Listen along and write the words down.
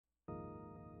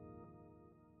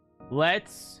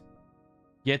Let's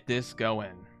get this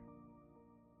going.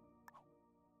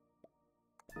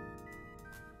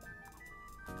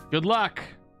 Good luck.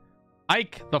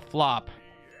 Ike the flop.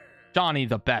 Johnny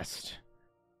the best.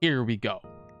 Here we go.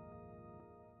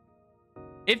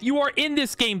 If you are in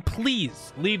this game,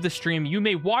 please leave the stream. You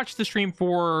may watch the stream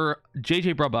for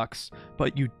JJbruhh,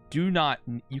 but you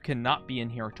cannot be in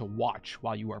here to watch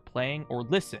while you are playing or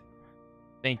listen.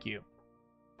 Thank you.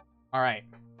 All right.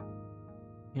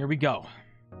 Here we go.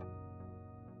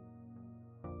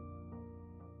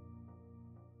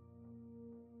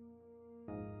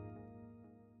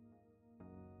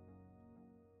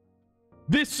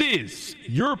 This is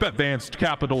Europe Advanced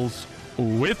Capitals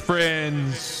with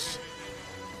friends.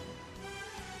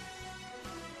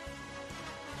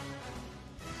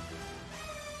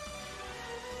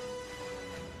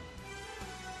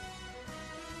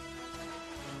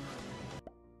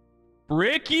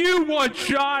 Frick you, one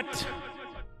shot.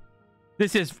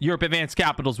 This is Europe Advanced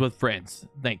Capitals with friends.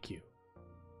 Thank you.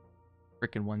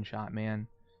 Frickin' one shot, man.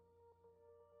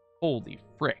 Holy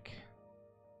frick.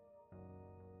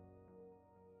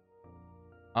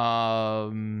 Good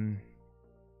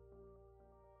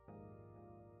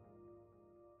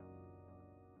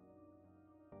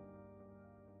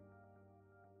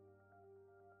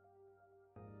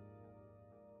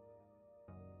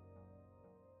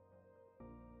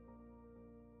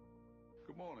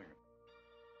morning.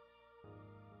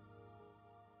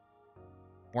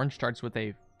 Orange starts with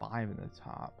a 5 in the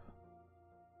top.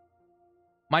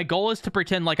 My goal is to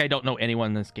pretend like I don't know anyone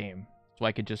in this game, so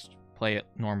I could just play it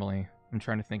normally. I'm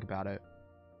trying to think about it,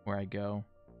 where I go.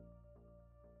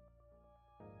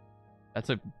 That's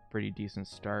a pretty decent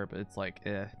start, but it's like,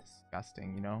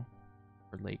 disgusting, you know,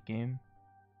 for late game.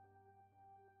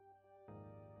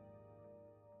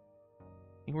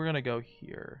 I think we're gonna go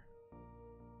here.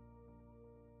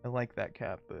 I like that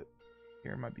cap, but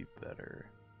here might be better.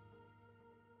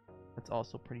 That's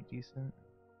also pretty decent.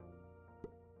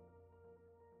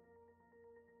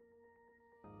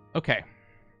 Okay.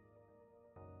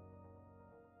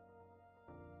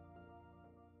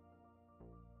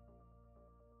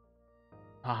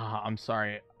 Ah, I'm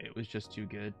sorry. It was just too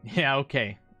good. Yeah,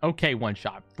 okay. Okay, one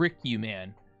shot. Frick you,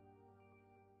 man.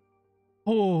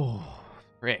 Oh,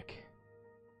 frick.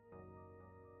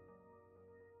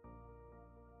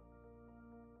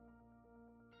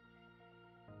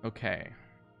 Okay.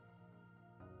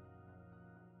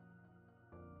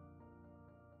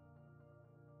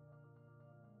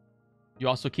 You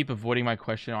also keep avoiding my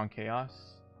question on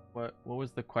chaos. What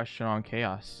was the question on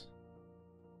chaos?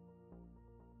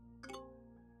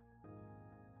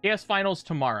 Chaos finals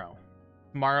tomorrow.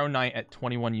 Tomorrow night at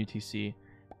 21 UTC.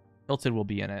 Hilton will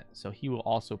be in it, so he will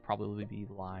also probably be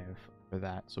live for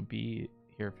that. So be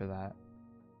here for that.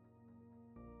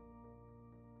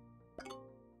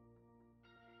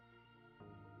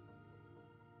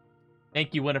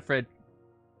 Thank you, Winifred.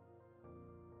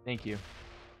 Thank you.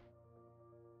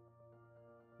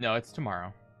 No, it's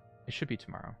tomorrow. It should be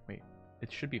tomorrow. Wait,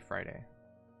 it should be Friday.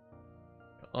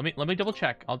 Let me double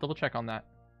check. I'll double check on that.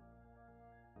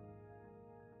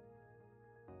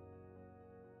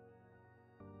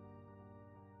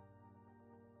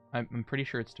 I'm pretty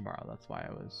sure it's tomorrow. That's why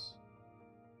I was.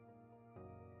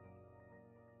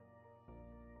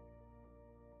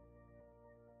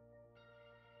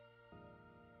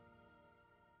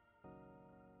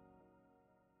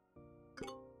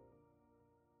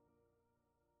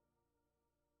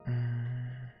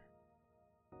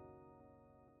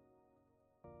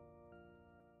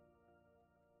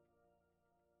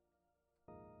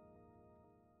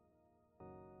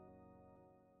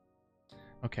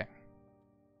 Okay.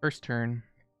 First turn.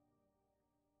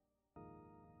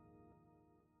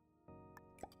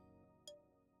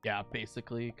 Yeah,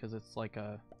 basically, because it's like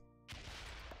a...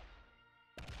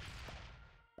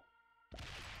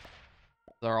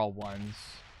 They're all ones.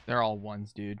 They're all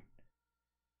ones, dude.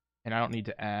 And I don't need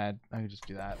to add. I can just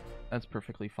do that. That's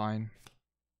perfectly fine.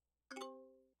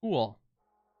 Cool.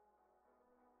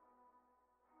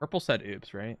 Purple said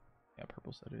oops, right? Yeah,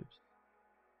 purple said oops.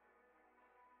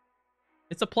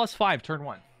 It's a +5 turn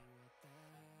 1.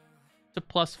 It's a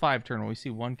 +5 turn 1. We see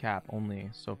one cap only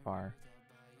so far.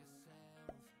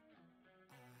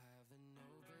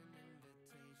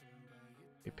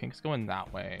 Okay, pink's going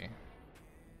that way.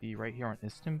 Be right here on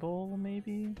Istanbul,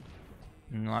 maybe?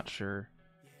 I'm not sure.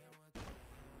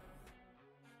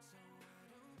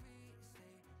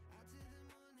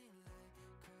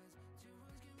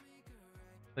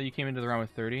 So you came into the round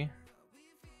with 30?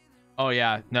 Oh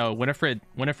yeah, no,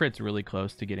 Winifred's really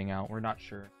close to getting out. We're not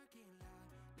sure.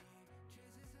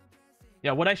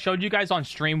 Yeah, what I showed you guys on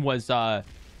stream was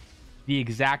the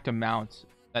exact amount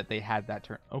that they had that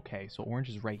turn. Okay, so orange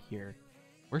is right here.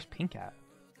 Where's pink at?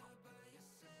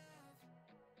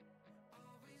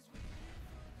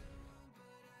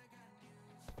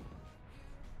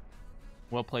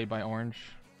 Well played by orange.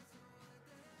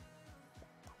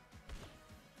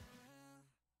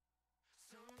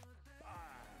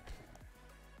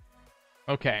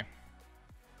 Okay.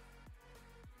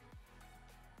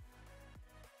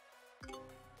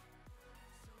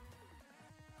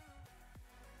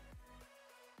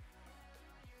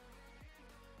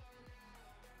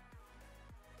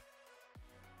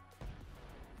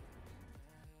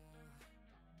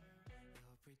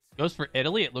 Goes for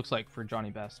Italy, it looks like, for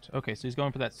Johnny Best. Okay, so he's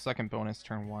going for that second bonus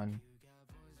turn 1.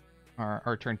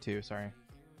 Or turn 2, sorry.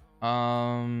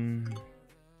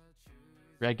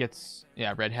 Red gets...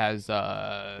 Yeah, red has...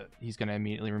 He's gonna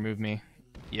immediately remove me.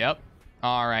 Yep.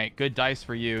 Alright, good dice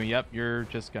for you. Yep, you're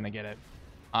just gonna get it.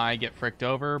 I get fricked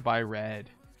over by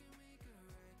red.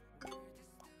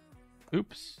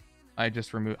 Oops. I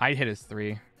just removed... I hit his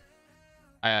 3.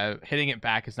 Hitting it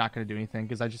back is not gonna do anything,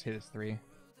 because I just hit his 3.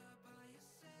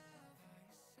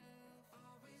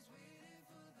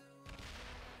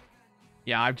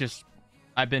 Yeah,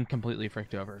 I've been completely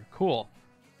fricked over. Cool.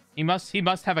 He must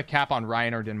have a cap on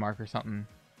Ryan or Denmark or something.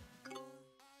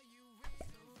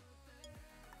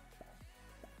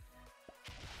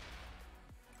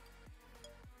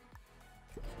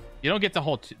 You don't get to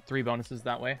hold 3 bonuses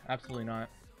that way. Absolutely not.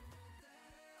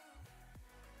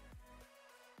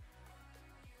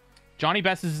 Johnny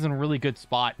Best is in a really good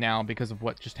spot now because of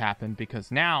what just happened.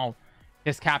 Because now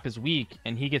his cap is weak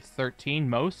and he gets 13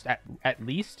 most at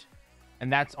least.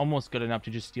 And that's almost good enough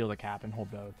to just steal the cap and hold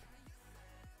both.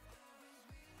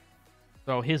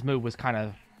 So his move was kind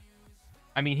of...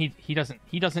 I mean, he doesn't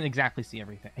exactly see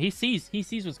everything. He sees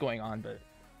what's going on, but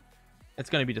it's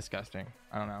going to be disgusting.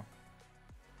 I don't know.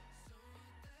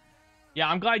 Yeah,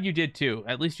 I'm glad you did too.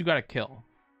 At least you got a kill.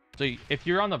 So if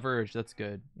you're on the verge, that's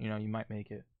good. You know, you might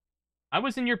make it. I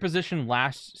was in your position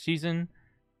last season,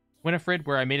 Winifred,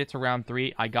 where I made it to round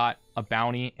 3. I got a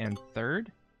bounty in 3rd.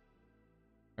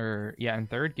 Yeah, in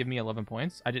 3rd, give me 11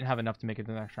 points. I didn't have enough to make it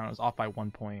to the next round. I was off by 1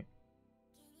 point.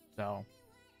 So.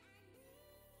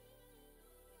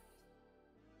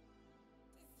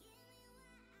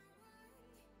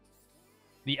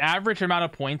 The average amount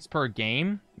of points per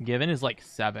game given is like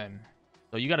 7.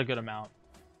 So you got a good amount,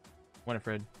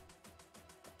 Winifred.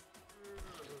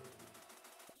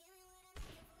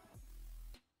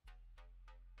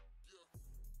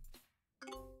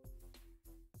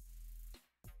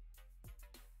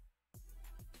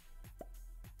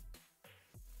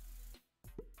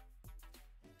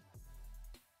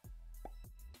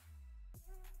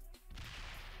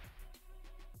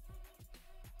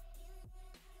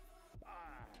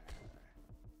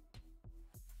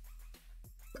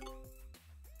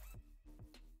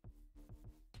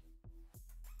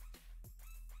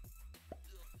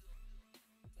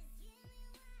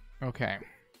 Okay.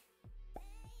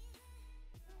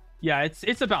 Yeah,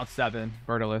 it's about 7,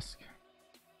 Bertalisk.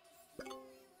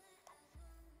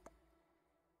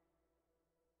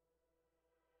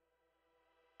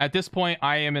 At this point,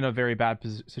 I am in a very bad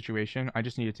situation. I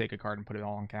just need to take a card and put it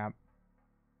all on cap.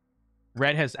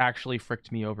 Red has actually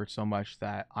fricked me over so much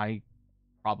that I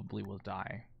probably will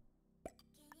die.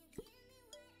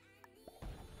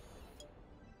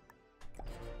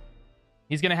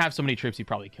 He's going to have so many trips he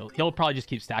probably killed. He'll probably just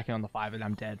keep stacking on the 5 and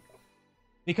I'm dead.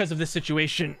 Because of this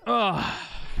situation. Ugh.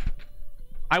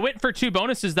 I went for 2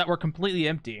 bonuses that were completely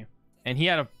empty. And he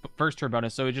had a first turn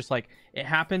bonus. So it just like, it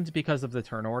happened because of the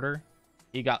turn order.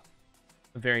 He got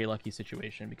a very lucky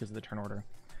situation because of the turn order.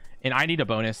 And I need a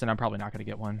bonus and I'm probably not going to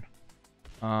get one.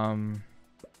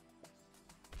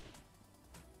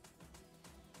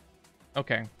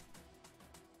 Okay.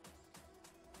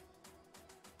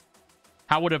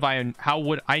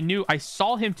 I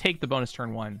saw him take the bonus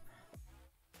turn 1.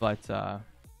 But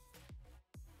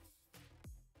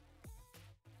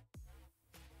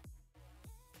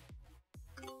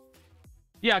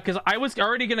yeah, because I was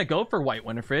already gonna go for white,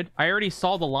 Winifred. I already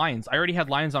saw the lines. I already had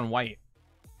lines on white.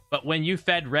 But when you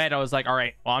fed red, I was like, all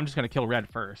right, well, I'm just gonna kill red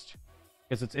first.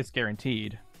 Because it's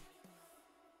guaranteed.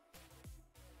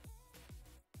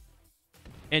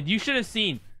 And you should have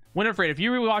seen, Winifred, if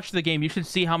you rewatched the game, you should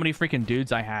see how many freaking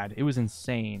dudes I had. It was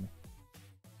insane.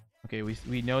 Okay,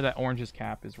 we know that orange's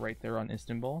cap is right there on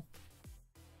Istanbul.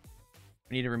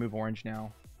 We need to remove orange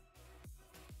now.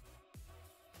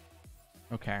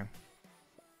 Okay.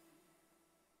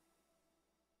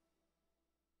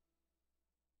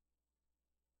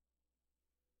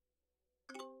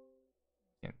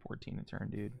 Can't 14 a turn,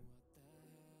 dude.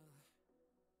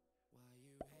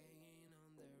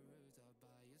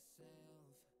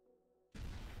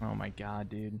 Oh my god,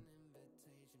 dude.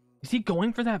 Is he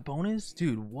going for that bonus?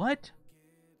 Dude, what?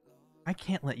 I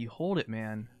can't let you hold it,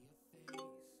 man.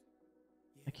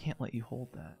 I can't let you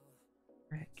hold that.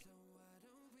 Frick.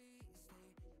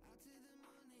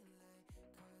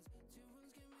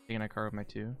 Taking a card with my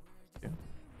two.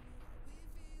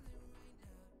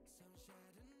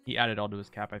 He added all to his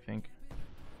cap, I think.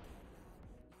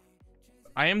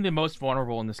 I am the most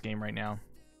vulnerable in this game right now.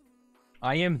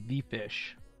 I am the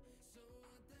fish.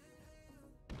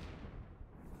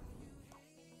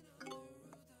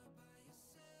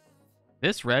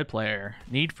 This red player,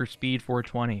 need for speed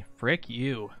 420. Frick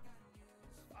you.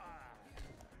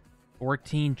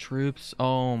 14 troops.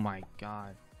 Oh my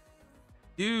god.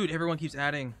 Dude, everyone keeps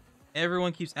adding.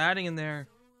 Everyone keeps adding in there.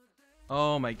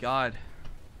 Oh my god.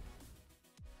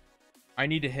 I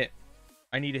need to hit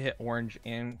orange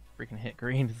and freaking hit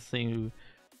green to see who.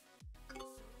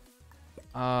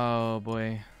 Oh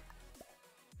boy.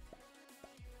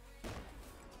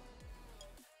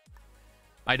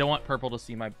 I don't want purple to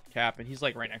see my cap, and he's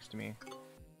like right next to me.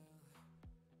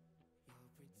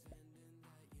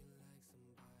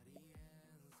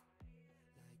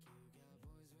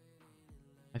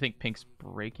 I think pink's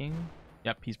breaking.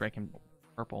 Yep, he's breaking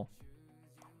purple.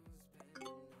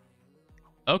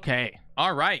 Okay.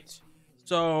 All right.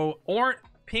 So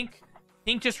pink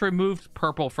just removed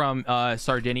purple from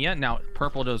Sardinia. Now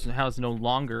purple has no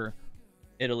longer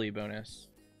Italy bonus.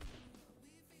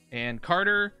 And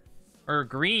Carter or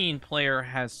green player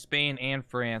has Spain and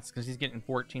France because he's getting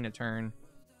 14 a turn.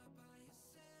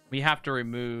 We have to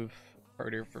remove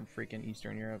Carter from freaking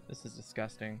Eastern Europe. This is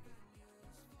disgusting.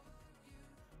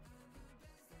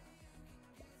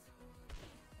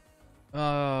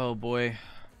 Oh boy.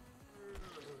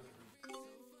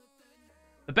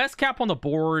 The best cap on the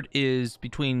board is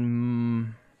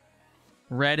between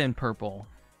red and purple.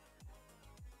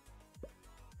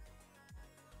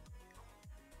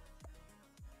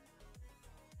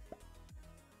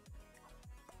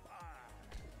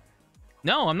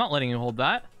 No, I'm not letting you hold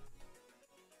that.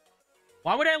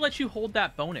 Why would I let you hold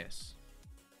that bonus?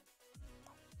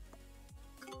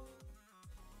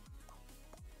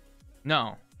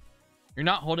 No. You're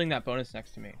not holding that bonus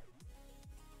next to me.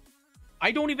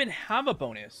 I don't even have a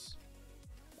bonus.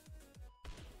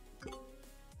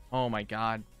 Oh my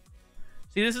god.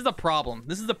 See, this is the problem.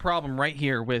 This is the problem right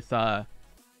here with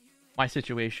my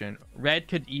situation. Red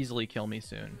could easily kill me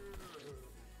soon.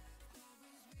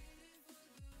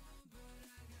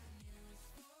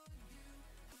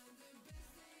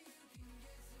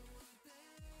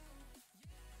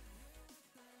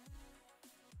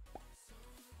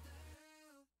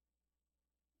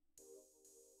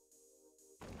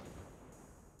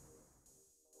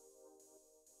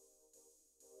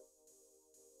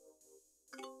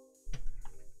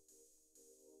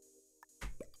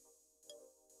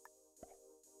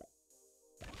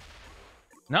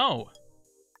 No.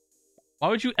 Why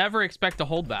would you ever expect to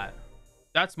hold that?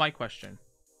 That's my question.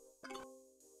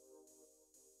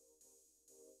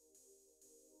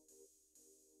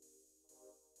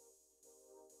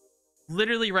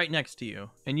 Literally right next to you.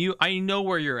 And I know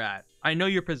where you're at. I know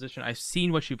your position. I've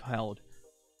seen what you've held.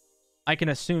 I can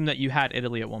assume that you had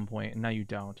Italy at one point and now you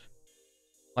don't.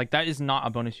 Like, that is not a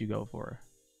bonus you go for.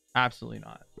 Absolutely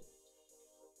not.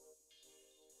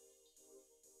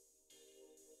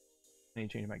 I need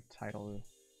to change my title.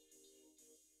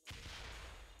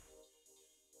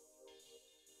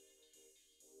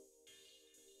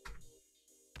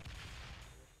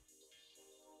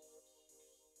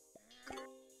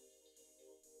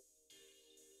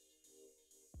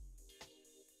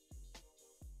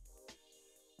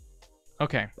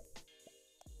 Okay.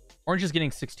 Orange is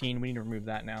getting 16. We need to remove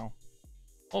that now.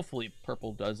 Hopefully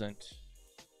purple doesn't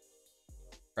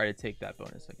try to take that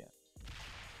bonus again.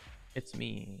 It's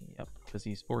me. Yep, because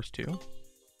he's forced to.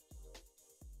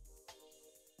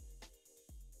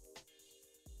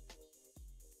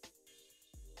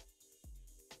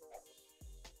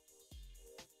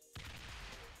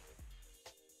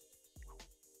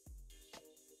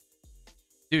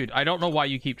 Dude, I don't know why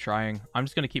you keep trying. I'm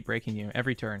just going to keep breaking you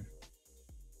every turn.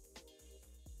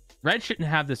 Red shouldn't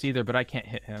have this either, but I can't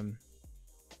hit him.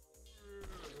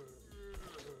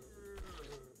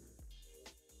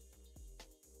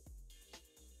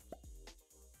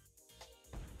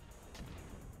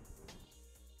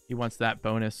 He wants that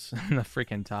bonus in the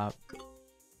freaking top.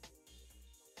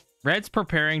 Red's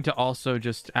preparing to also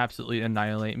just absolutely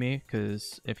annihilate me,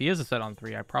 because if he is a set on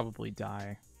 3, I probably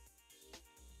die.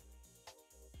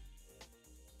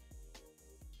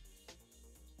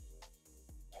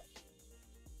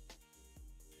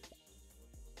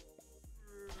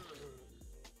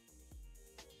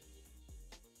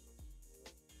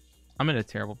 I'm in a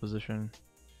terrible position.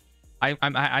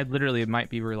 I literally might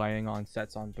be relying on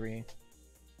sets on 3.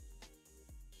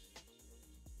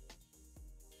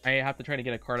 I have to try to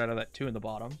get a card out of that 2 in the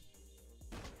bottom.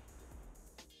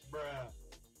 Bruh.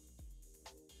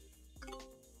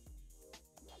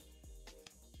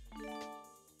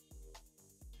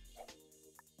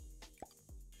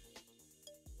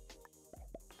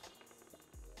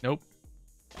 Nope.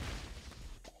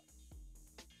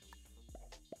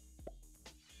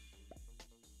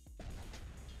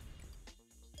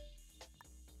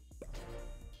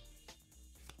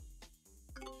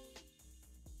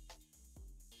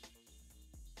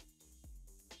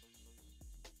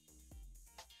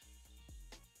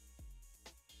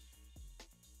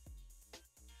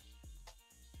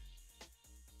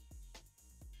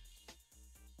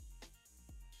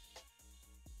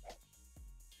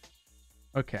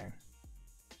 Okay.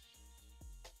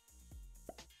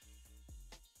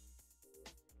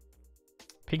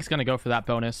 Pink's gonna go for that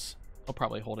bonus. I'll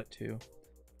probably hold it too.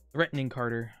 Threatening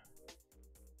Carter.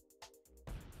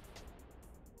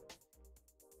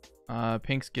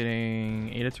 Pink's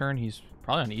getting 8 a turn. He's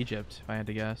probably on Egypt, if I had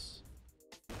to guess.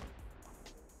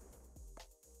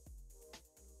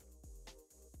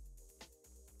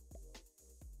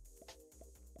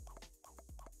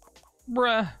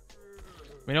 Bruh.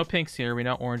 We know Pink's here. We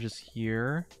know Orange is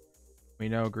here. We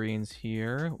know Green's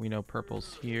here. We know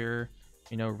Purple's here.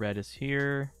 We know Red is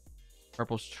here.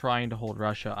 Purple's trying to hold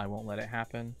Russia. I won't let it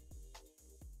happen.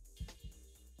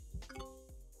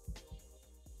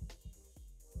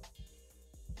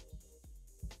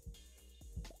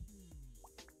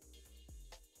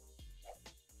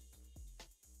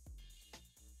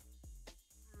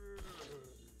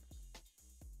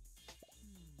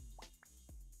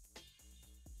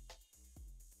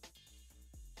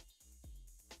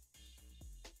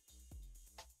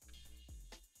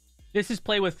 This is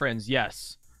play with friends,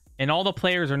 yes. And all the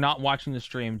players are not watching the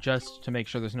stream just to make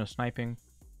sure there's no sniping.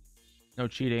 No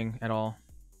cheating at all.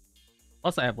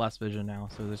 Plus I have less vision now,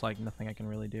 so there's like nothing I can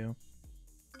really do.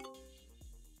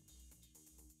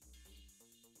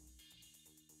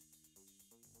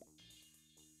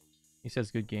 He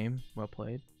says good game, well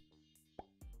played.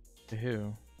 To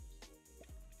who?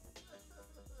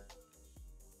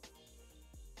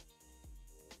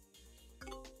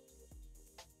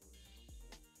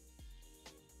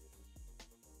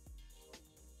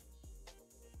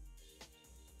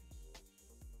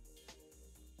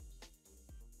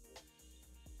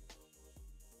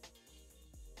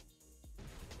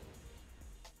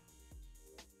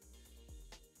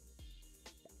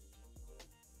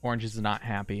 Orange is not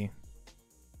happy.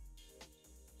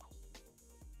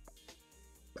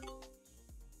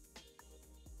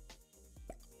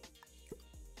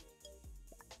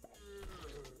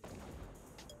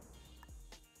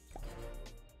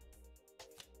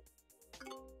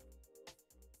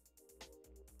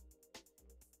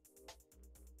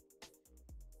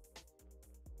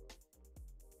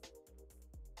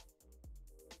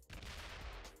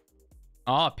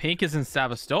 Oh, Pink is in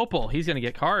Sevastopol. He's gonna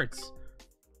get cards.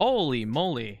 Holy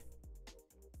moly.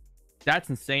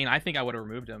 That's insane. I think I would have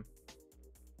removed him.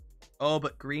 Oh,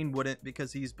 but Green wouldn't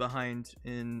because he's behind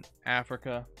in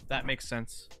Africa. That makes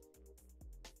sense.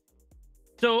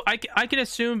 So I can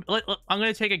assume... I'm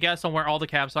going to take a guess on where all the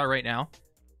caps are right now.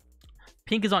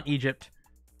 Pink is on Egypt.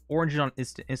 Orange is on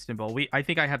Istanbul. I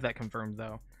think I have that confirmed,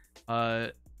 though.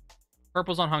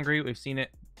 Purple's on Hungary. We've seen it.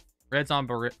 Red's on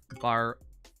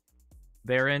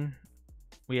Baron.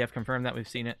 We have confirmed that. We've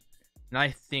seen it. And I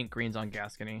think Green's on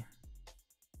Gascony.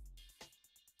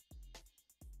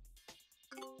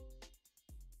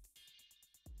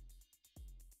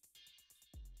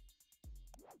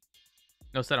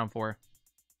 No set on 4.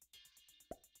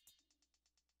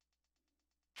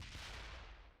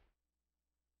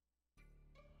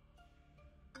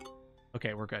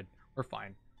 Okay, we're good. We're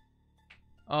fine.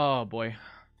 Oh boy.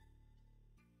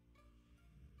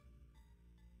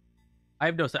 I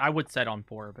have no set. I would set on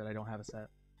 4, but I don't have a set.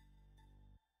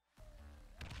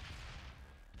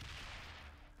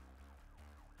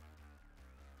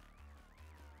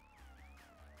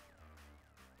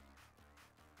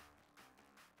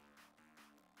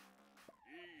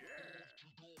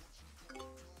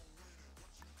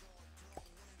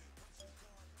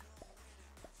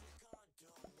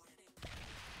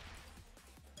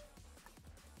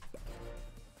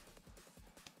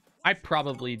 I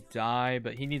probably die,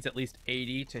 but he needs at least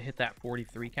 80 to hit that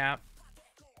 43 cap.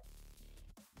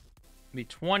 It'll be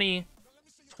 20,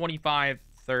 25,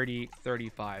 30,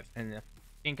 35, and I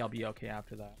think I'll be okay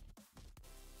after that.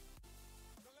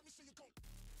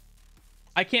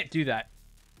 I can't do that.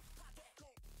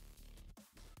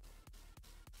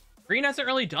 Green hasn't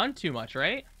really done too much,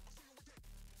 right?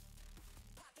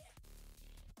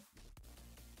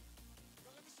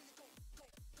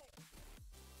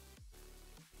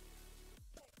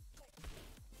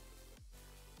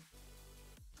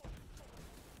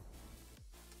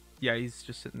 Yeah, he's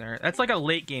just sitting there. That's like a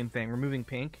late game thing, removing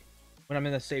pink when I'm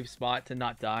in a safe spot to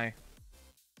not die.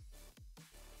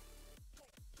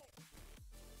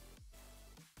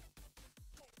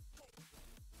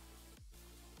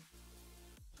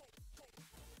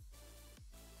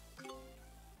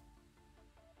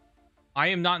 I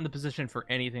am not in the position for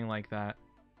anything like that.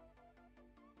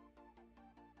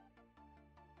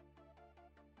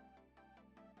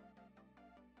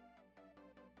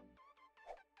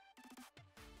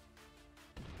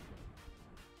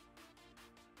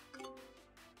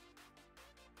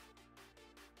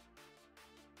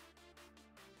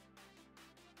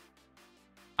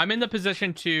 I'm in the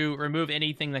position to remove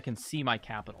anything that can see my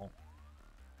capital.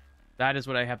 That is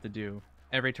what I have to do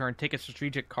every turn. Take a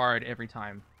strategic card every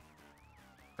time.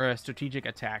 Or a strategic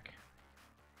attack.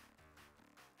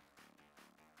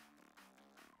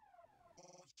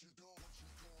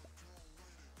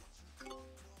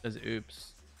 Says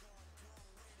oops.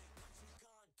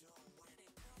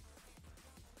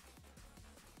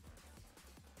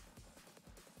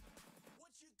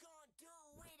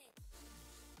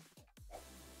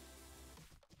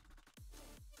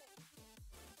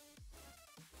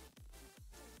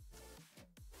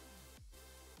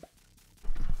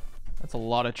 That's a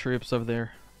lot of troops over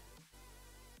there.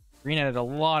 Green added a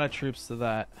lot of troops to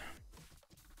that.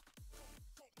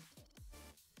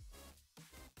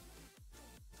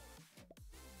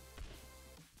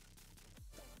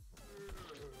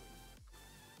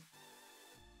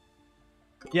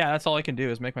 Yeah, that's all I can do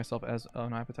is make myself as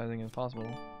unappetizing as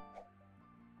possible.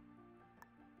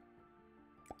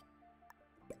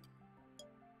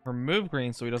 Remove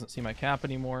green so he doesn't see my cap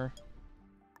anymore.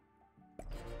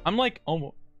 I'm like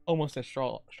almost as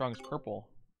strong as purple,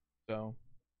 so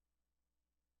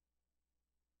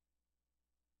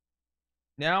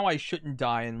now I shouldn't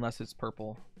die unless it's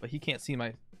purple, but he can't see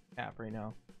my cap right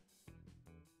now.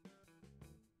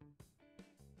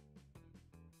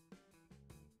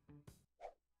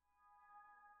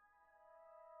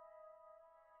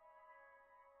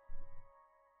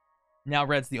 Now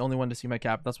red's the only one to see my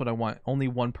cap. That's what I want. Only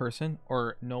one person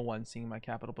or no one seeing my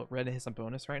capital, but red has a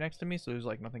bonus right next to me, so there's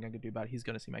like nothing I could do about it. He's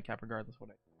gonna see my cap regardless of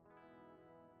what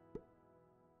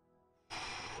I...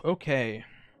 Okay.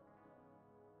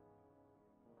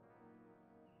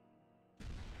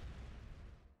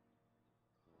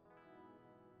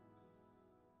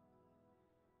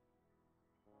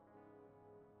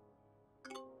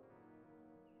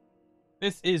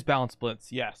 This is balance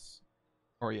blitz, yes.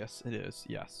 Or yes, it is,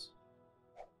 yes.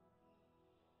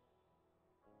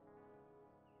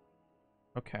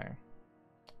 Okay.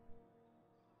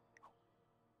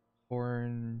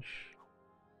 Orange.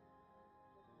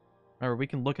 Remember, we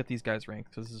can look at these guys' rank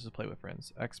because this is a play with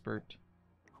friends. Expert,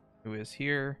 who is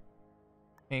here.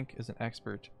 Pink is an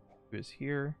expert, who is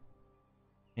here.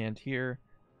 And here.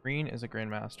 Green is a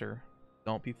grandmaster.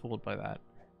 Don't be fooled by that.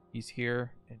 He's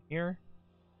here and here.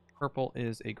 Purple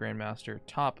is a grandmaster,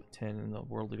 top 10 in the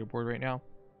world leaderboard right now.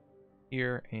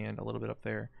 Here and a little bit up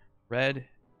there. Red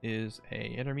is a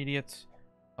intermediate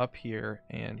up here,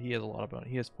 and he has a lot of bonus.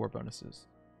 He has 4 bonuses.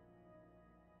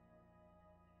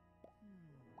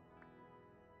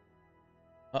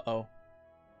 Uh-oh.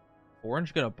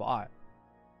 Orange got a bot.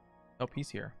 Nope, he's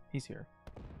here. He's here.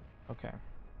 Okay.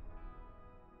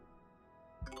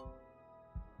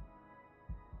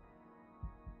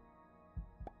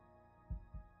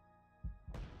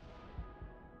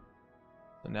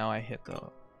 So now I hit the...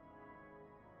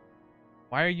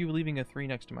 Why are you leaving a 3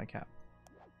 next to my cap?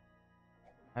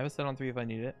 I have a set on 3 if I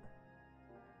need it.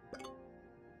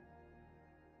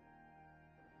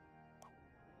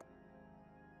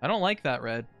 I don't like that,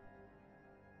 red.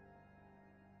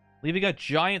 Leaving a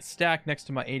giant stack next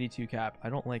to my 82 cap. I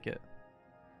don't like it.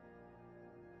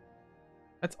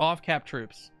 That's off-cap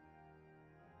troops.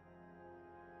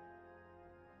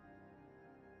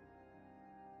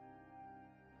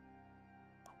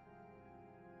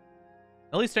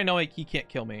 At least I know he can't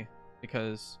kill me,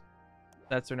 because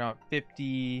stats are now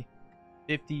 50,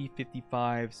 50,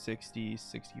 55, 60,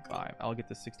 65. I'll get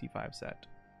the 65 set.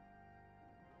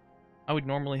 I would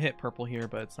normally hit purple here,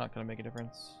 but it's not going to make a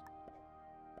difference.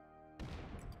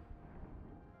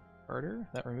 Harder?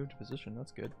 That removed a position.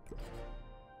 That's good.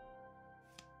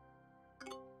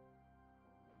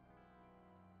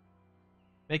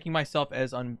 Making myself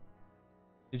as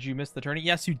Did you miss the tourney?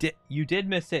 Yes, you did. You did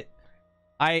miss it.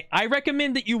 I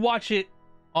recommend that you watch it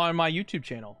on my YouTube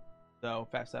channel. So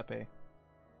Fast Epe.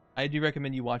 I do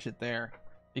recommend you watch it there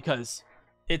because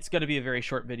it's going to be a very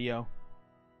short video.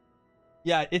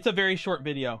 Yeah, it's a very short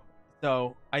video.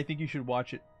 So I think you should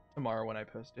watch it tomorrow when I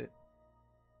post it.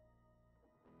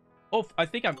 Oh, I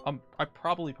think I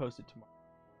probably post it tomorrow.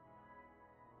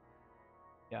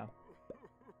 Yeah.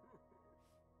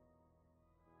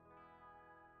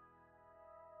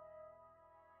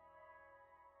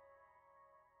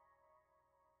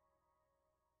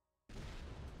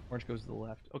 Orange goes to the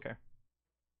left. Okay.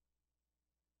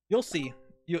 You'll see.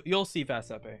 You'll see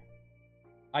Fast Epe.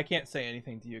 I can't say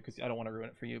anything to you because I don't want to ruin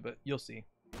it for you, but you'll see.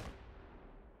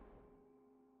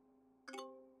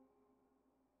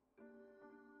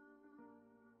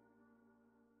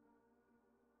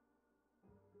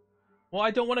 Well,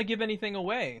 I don't want to give anything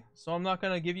away, so I'm not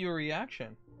going to give you a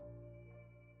reaction.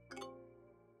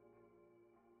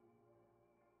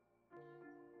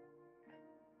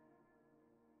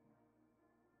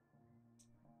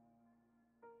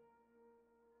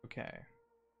 Okay.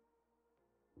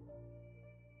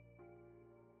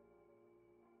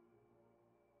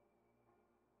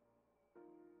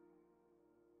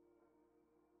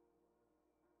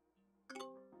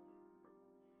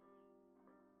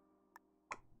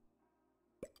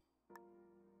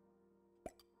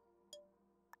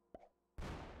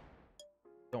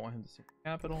 Don't want him to see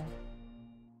capital.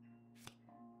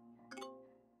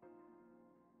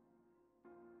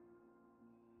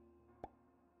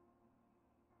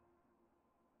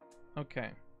 Okay.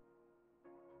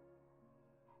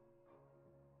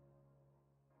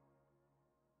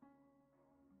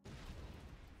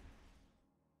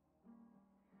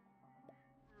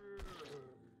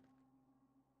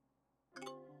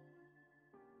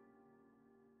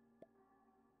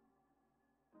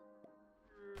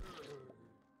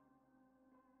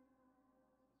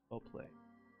 Well played.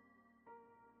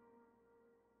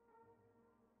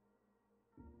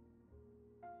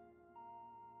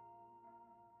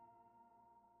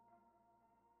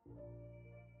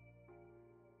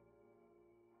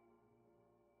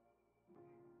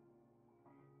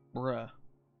 Bruh.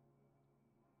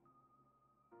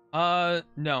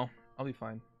 No. I'll be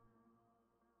fine.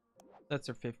 That's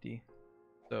our 50.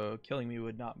 So killing me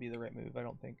would not be the right move, I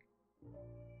don't think.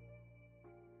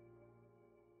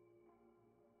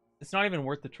 It's not even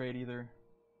worth the trade either.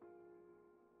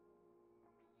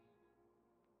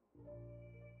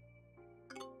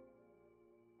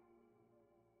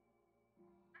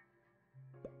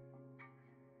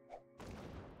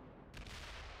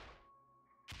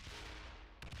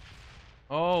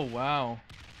 Oh, wow.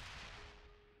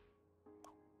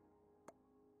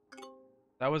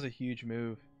 That was a huge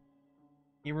move.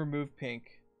 He removed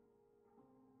pink.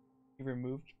 He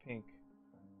removed pink.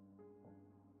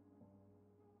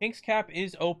 Pink's cap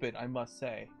is open, I must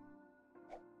say.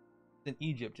 It's in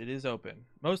Egypt, it is open.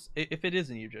 If it is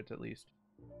in Egypt, at least.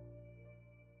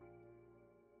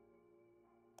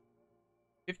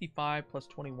 55 plus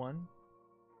 21.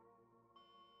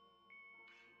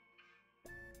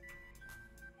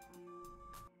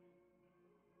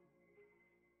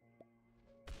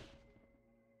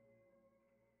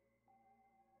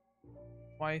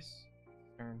 Twice.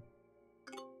 Turn.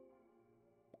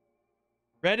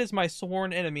 Red is my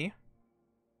sworn enemy.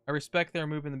 I respect their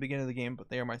move in the beginning of the game, but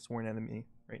they are my sworn enemy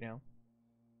right now.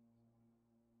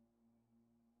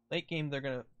 Late game, they're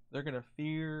gonna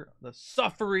fear the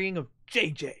suffering of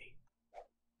JJ.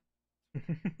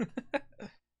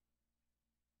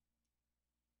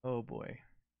 Oh boy.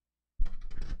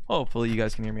 Hopefully you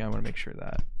guys can hear me. I want to make sure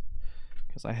that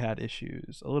because I had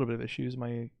issues, a little bit of issues in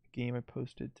my game I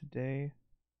posted today.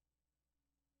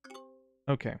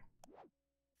 Okay.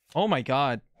 Oh my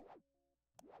god.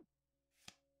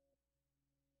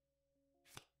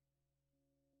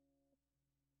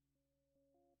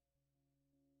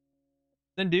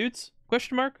 Send dudes?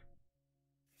 Question mark?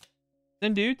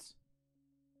 Send dudes?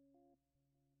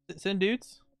 Send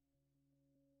dudes?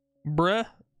 Bruh?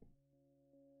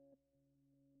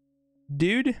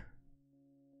 Dude?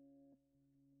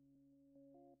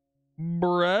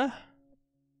 Bruh?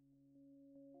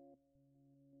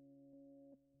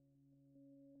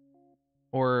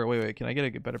 Or wait, can I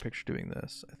get a better picture doing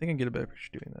this? I think I can get a better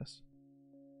picture doing this.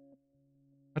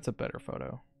 That's a better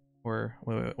photo. Or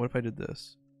wait, what if I did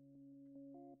this?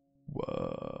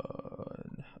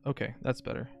 One. Okay, that's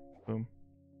better. Boom.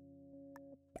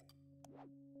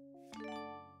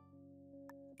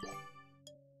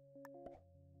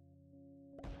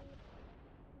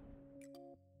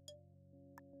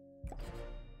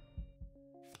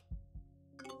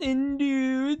 In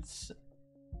dudes.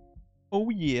 Oh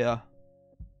yeah.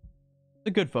 It's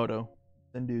a good photo.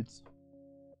 Then dudes.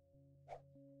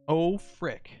 Oh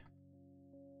frick.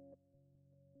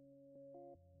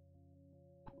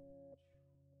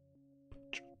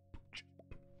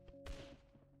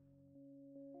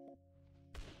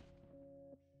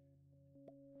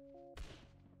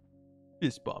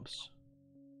 Fist bumps.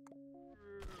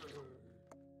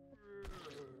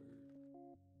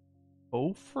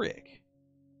 Oh, frick.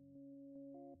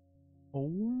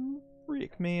 Oh,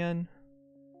 frick, man.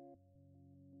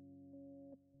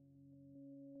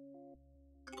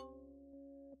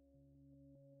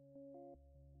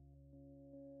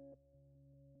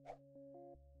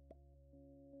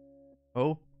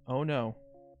 Oh no.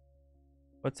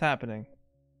 What's happening?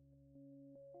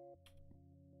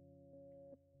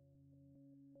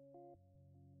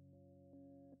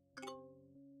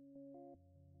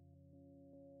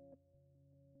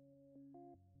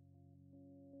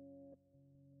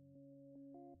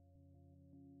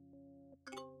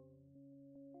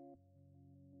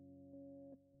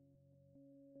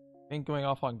 Ain't going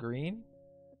off on green?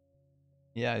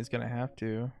 Yeah, he's gonna have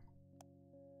to.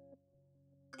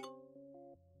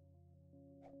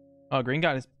 Oh, green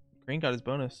got his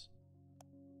bonus.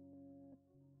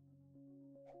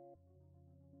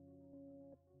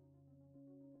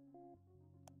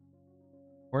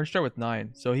 Orange started with 9,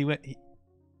 so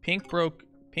pink broke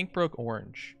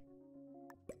orange.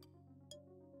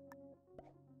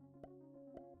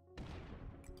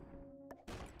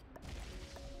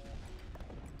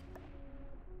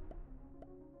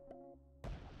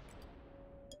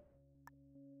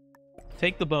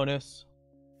 Take the bonus.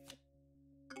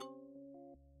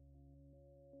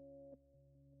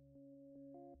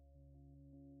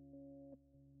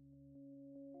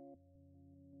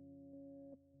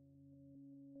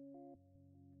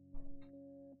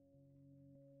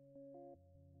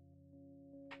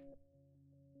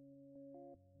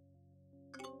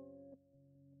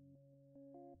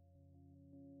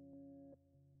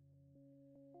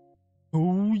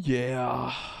 Oh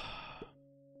yeah.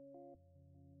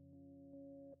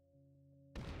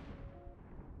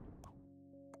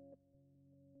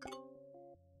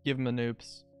 Give him a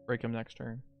noops. Break him next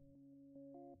turn.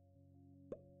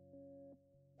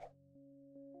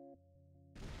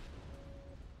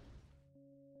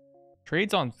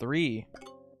 Trade's on 3.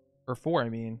 Or 4, I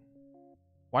mean.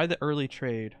 Why the early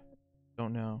trade?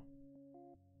 Don't know.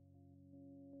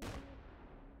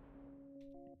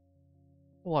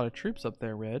 A lot of troops up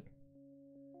there, Red.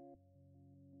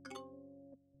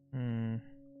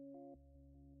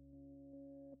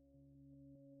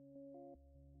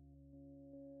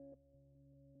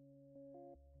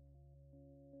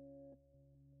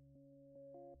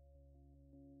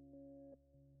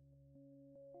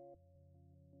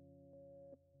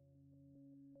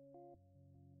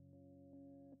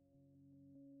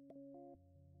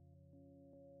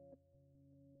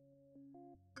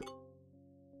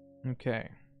 Okay.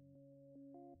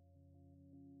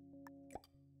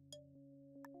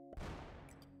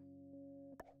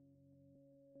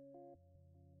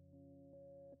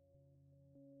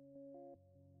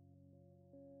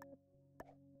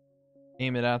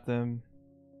 Aim it at them.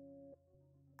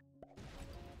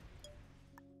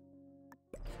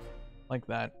 Like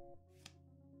that.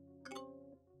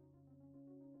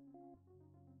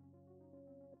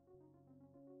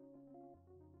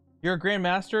 You're a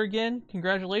Grandmaster again?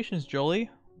 Congratulations, Jolie.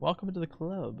 Welcome to the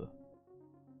club.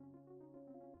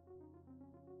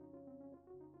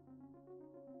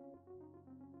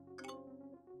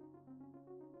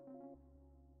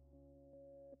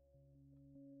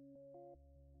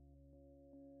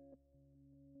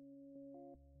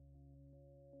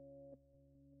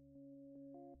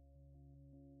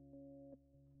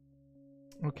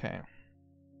 Okay.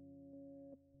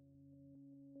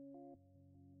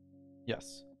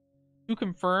 Yes. To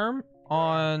confirm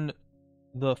on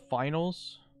the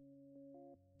finals.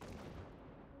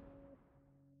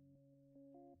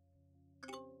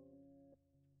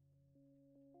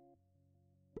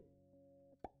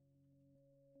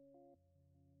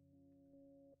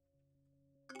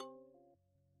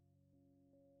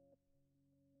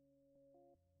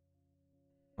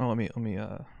 Oh, let me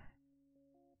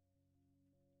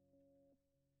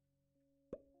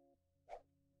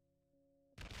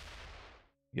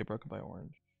get broken by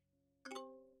orange.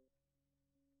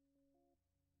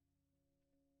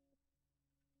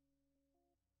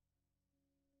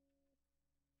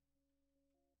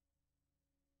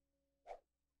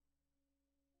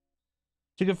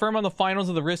 To confirm on the finals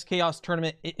of the Risk Chaos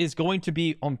tournament, it is going to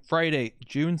be on Friday,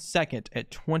 June 2nd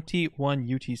at 21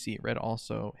 UTC. Red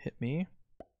also hit me.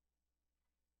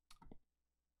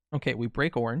 Okay, we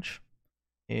break orange.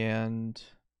 And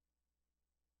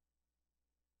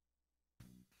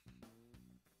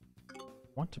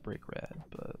want to break red,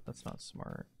 but that's not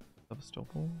smart.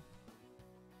 Sevastopol.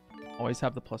 Always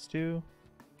have the +2.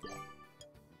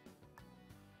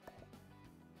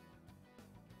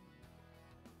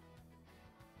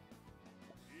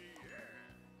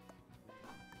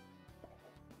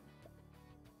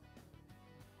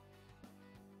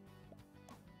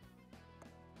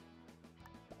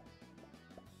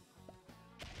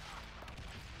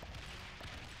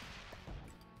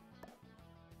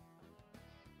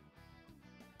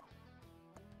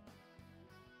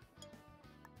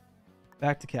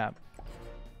 Back to cap.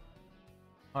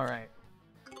 All right.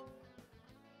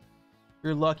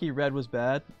 You're lucky red was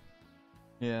bad.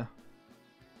 Yeah.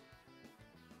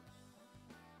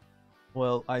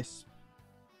 Well,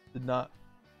 did not.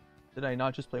 Did I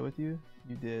not just play with you?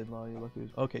 You did. Well, you're lucky.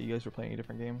 Okay, you guys were playing a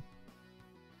different game.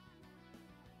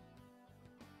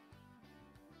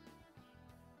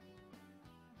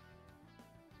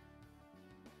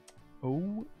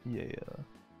 Oh yeah.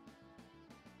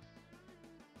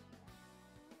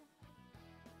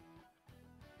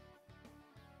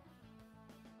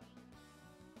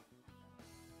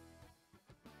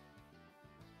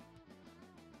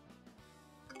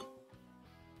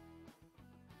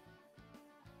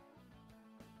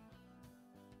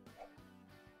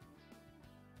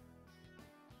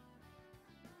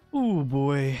 Oh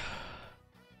boy.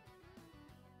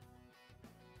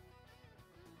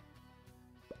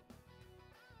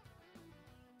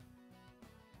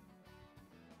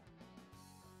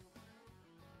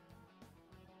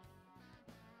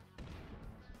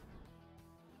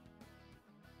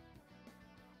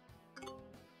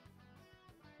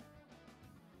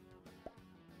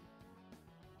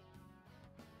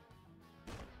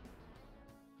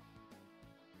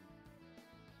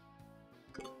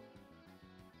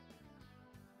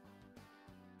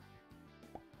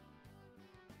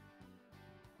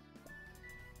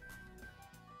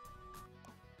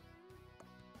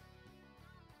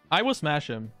 I will smash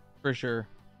him for sure.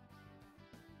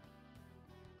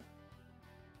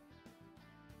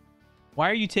 Why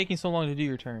are you taking so long to do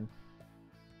your turn?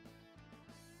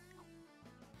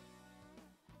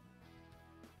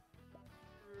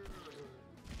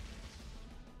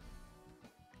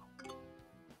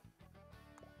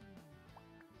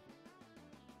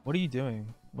 What are you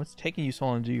doing? What's taking you so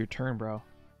long to do your turn, bro?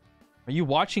 Are you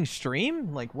watching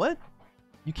stream? Like, what?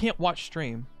 You can't watch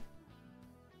stream.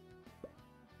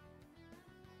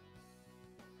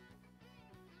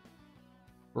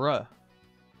 Bruh.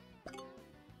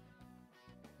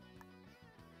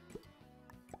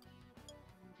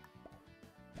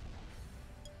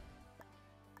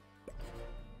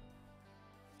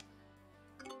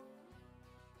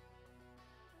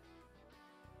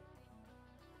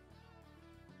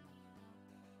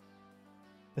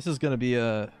 This is gonna be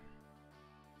a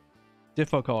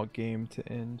difficult game to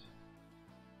end.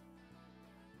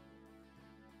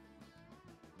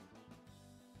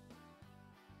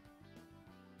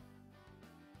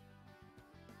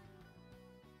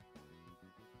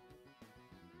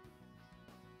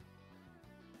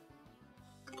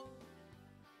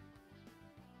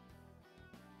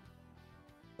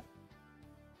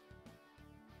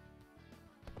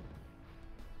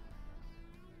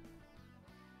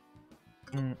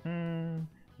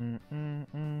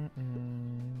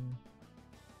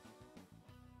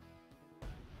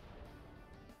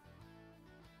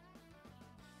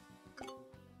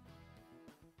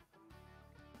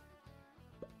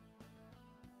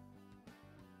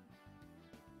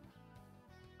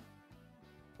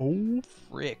 Oh,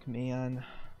 frick, man.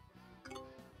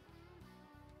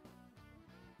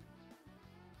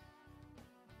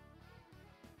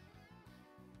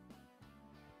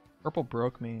 Purple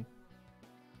broke me.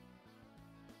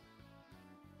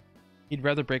 He'd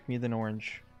rather break me than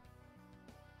orange.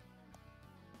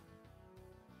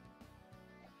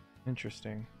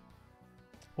 Interesting.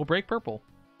 We'll break purple.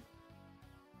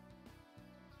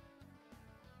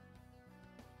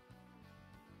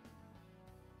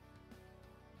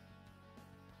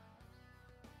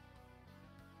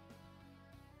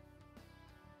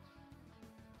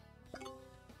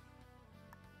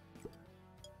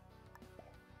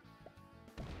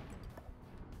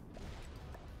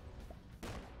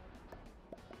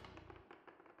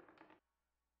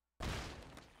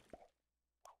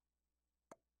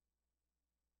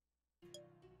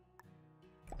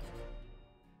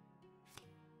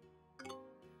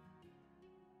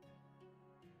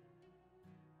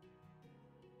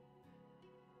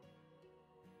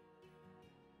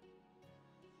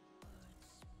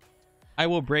 I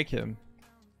will break him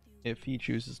if he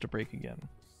chooses to break again.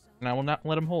 And I will not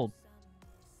let him hold.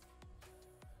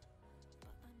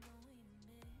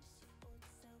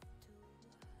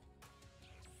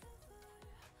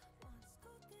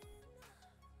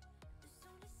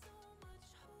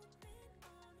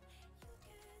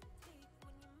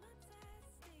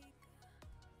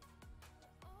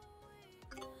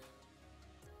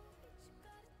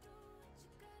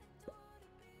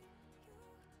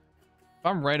 If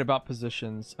I'm right about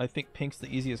positions, I think pink's the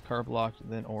easiest card block,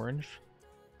 then orange.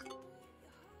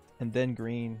 And then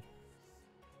green.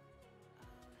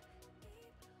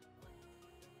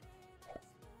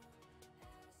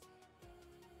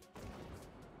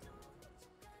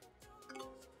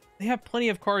 They have plenty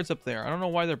of cards up there. I don't know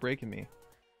why they're breaking me.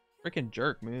 Freaking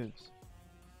jerk moves.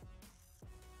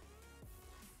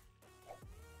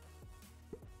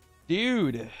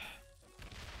 Dude.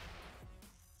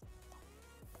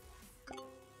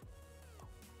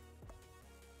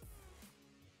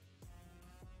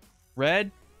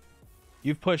 Red,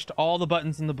 you've pushed all the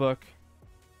buttons in the book.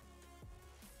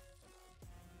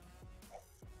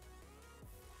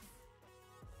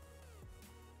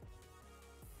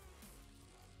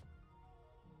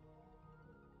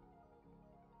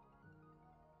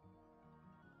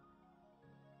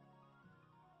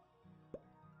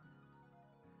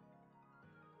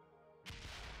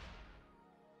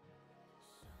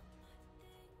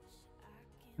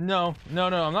 No,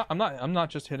 I'm not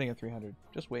just hitting a 300.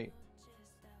 Just wait.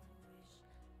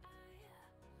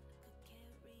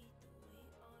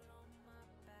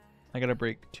 I gotta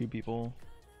break 2 people.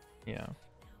 Yeah.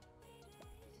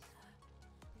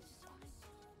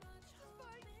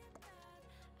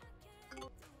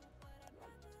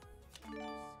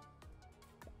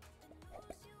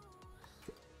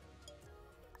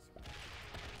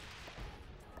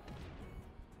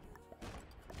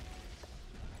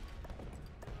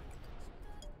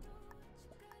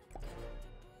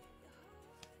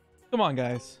 Come on,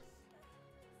 guys.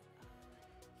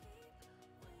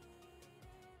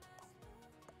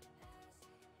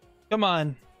 Come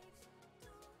on.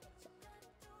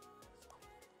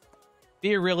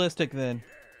 Be realistic then.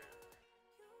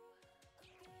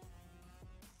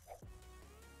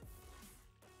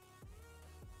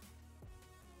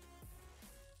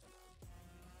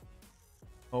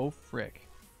 Oh, frick.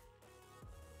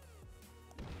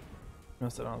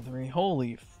 Must it on 3.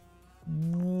 Holy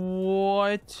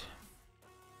what?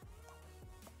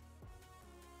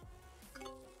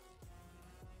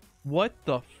 What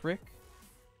the frick?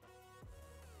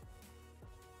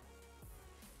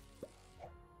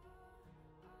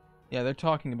 Yeah, they're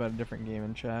talking about a different game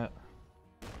in chat.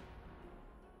 He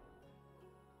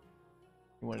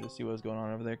wanted to see what was going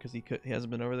on over there because he hasn't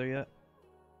been over there yet.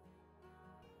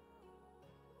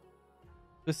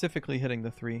 Specifically hitting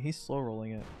the 3. He's slow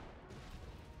rolling it.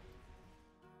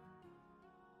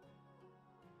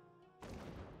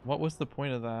 What was the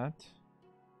point of that?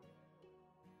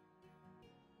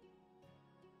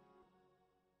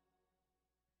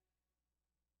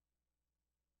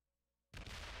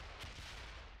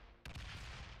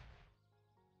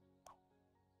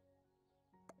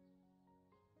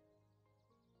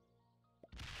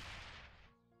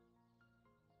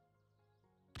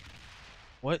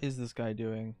 What is this guy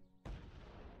doing?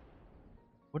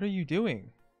 What are you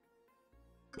doing?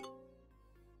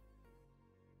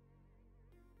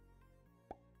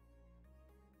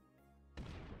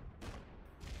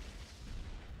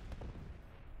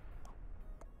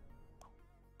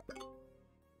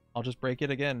 I'll just break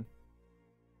it again.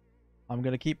 I'm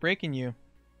gonna keep breaking you.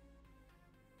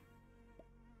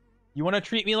 You want to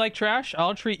treat me like trash?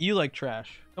 I'll treat you like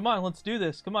trash. Come on, let's do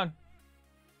this. Come on.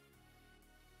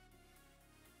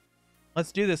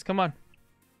 Let's do this. Come on.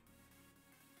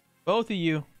 Both of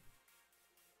you.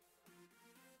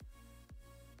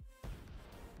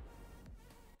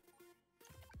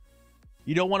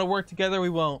 You don't want to work together? We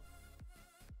won't.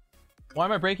 Why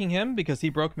am I breaking him? Because he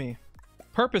broke me.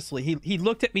 Purposely. He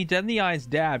looked at me dead in the eyes,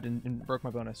 dabbed, and broke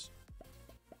my bonus.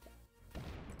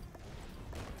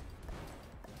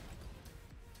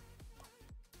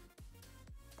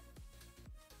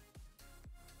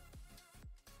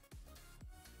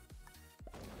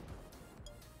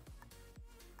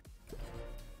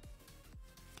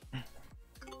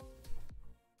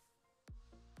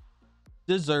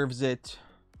 Deserves it.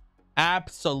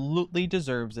 Absolutely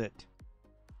deserves it.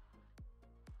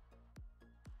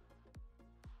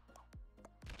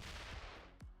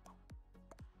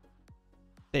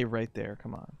 Stay right there.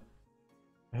 Come on.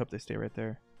 I hope they stay right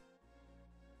there.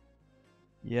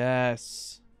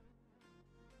 Yes.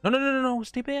 No.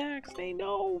 Stay back. Stay.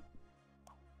 No.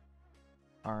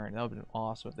 Alright. That would have been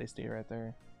awesome if they stay right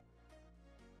there.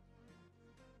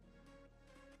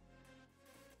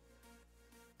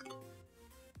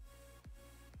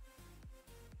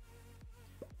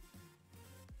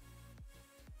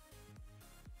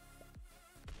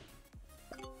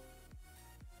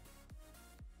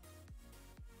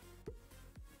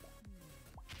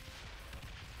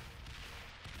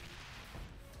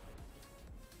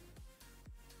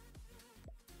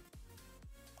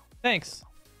 Thanks.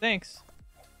 Thanks.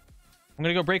 I'm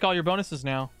gonna go break all your bonuses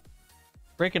now.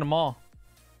 Breaking them all.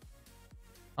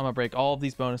 I'm gonna break all of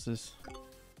these bonuses.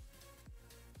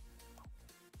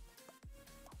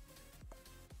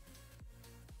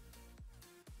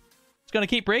 It's gonna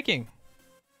keep breaking.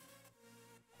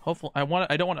 Hopefully, I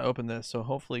don't want to open this, so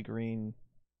hopefully green.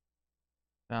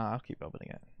 Nah, I'll keep opening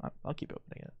it. I'll keep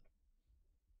opening it.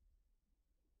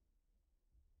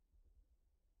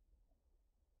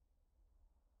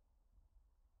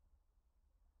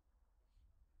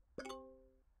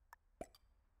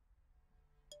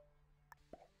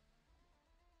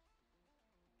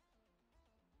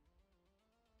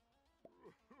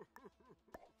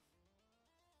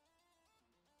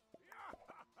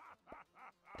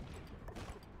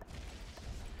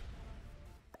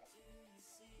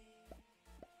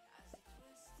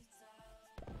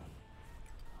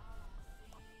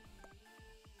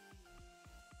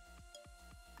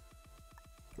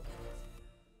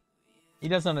 He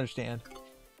doesn't understand.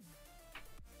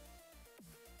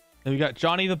 And we got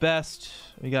Johnny the Best.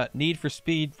 We got Need for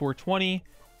Speed 420.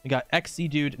 We got XC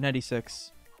Dude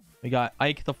 96. We got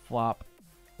Ike the Flop,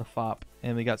 the Fop,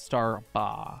 and we got Star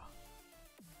Ba.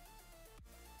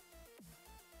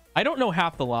 I don't know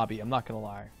half the lobby. I'm not gonna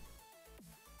lie.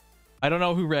 I don't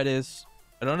know who red is.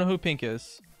 I don't know who pink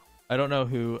is. I don't know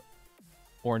who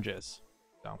orange is.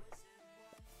 So.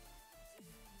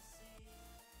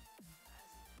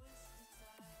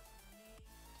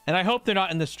 And I hope they're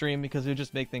not in the stream because it would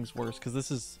just make things worse. Because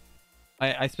this is...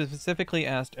 I specifically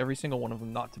asked every single one of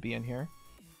them not to be in here.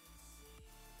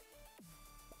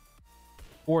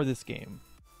 For this game.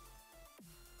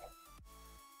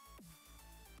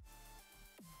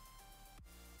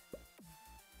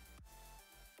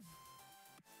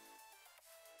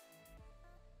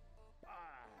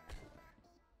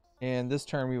 And this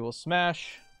turn we will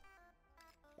smash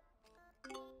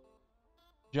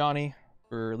Johnny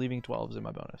for leaving 12s in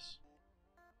my bonus.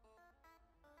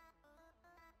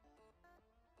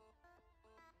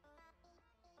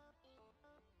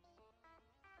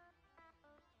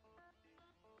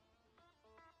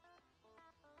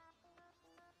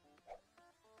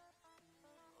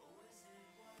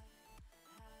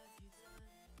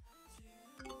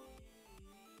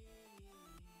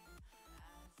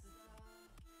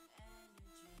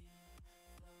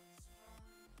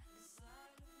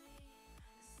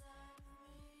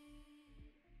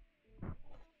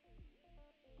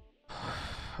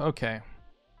 Okay.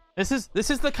 This is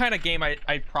the kind of game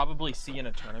I'd probably see in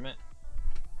a tournament.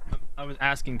 I was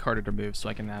asking Carter to move so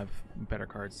I can have better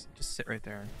cards. Just sit right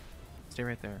there. Stay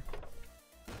right there.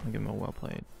 I'll give him a well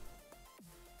played.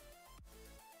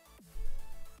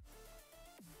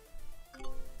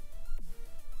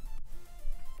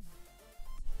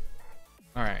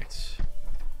 All right.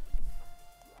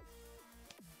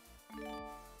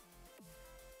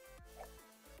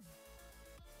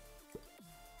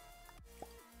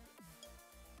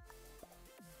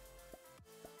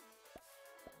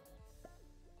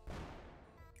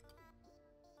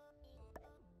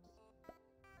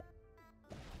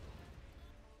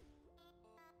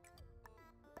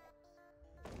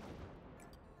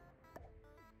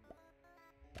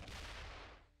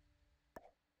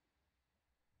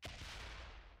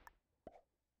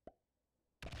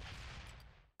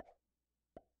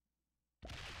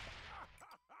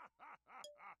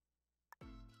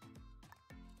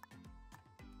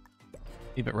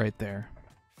 Leave it right there.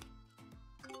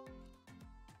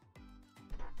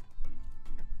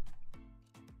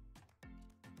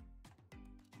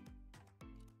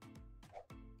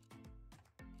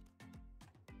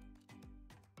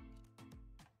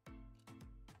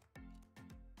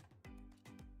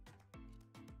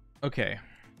 Okay.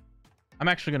 I'm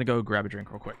actually gonna go grab a drink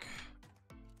real quick.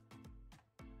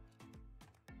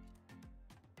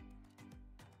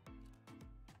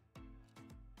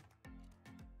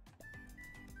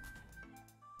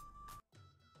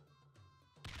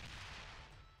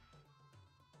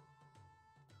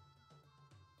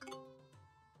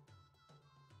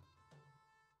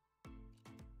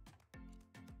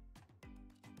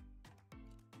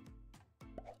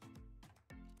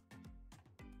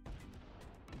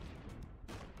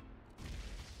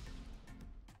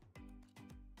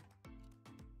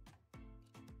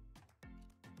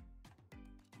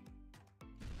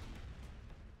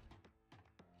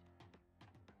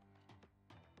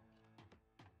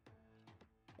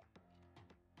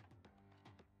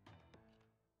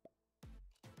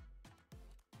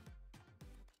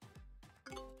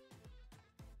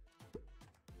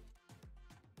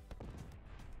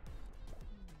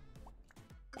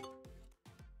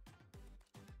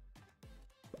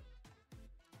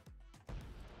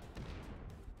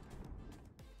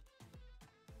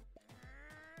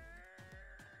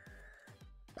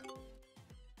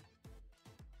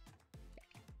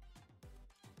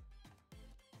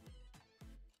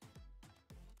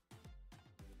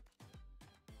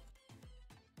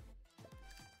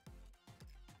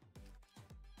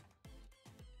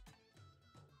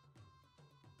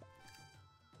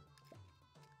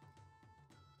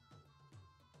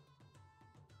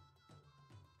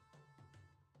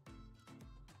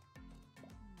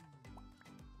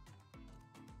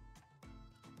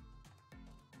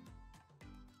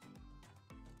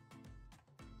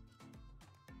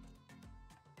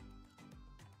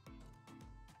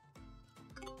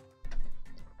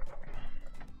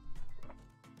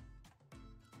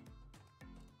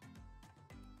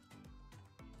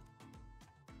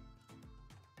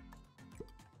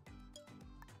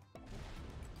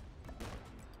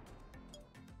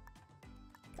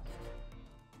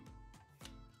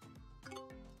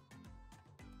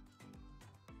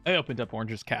 I opened up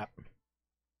Orange's cap.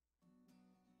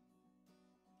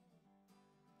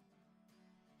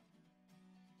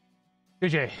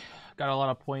 JJ, got a lot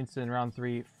of points in round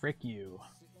 3. Frick you.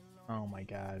 Oh my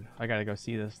god. I gotta go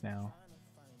see this now.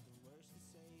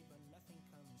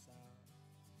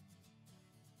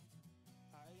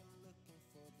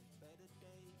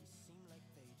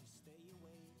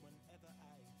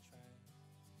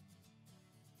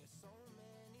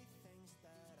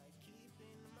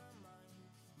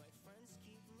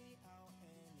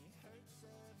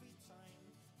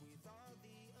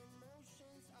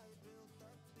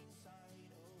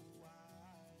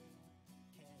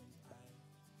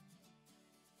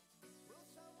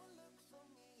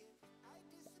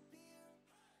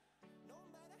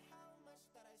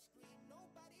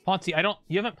 Ponzi,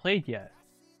 you haven't played yet.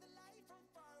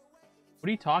 What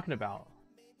are you talking about?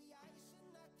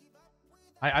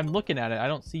 I'm looking at it. I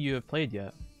don't see you have played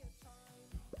yet.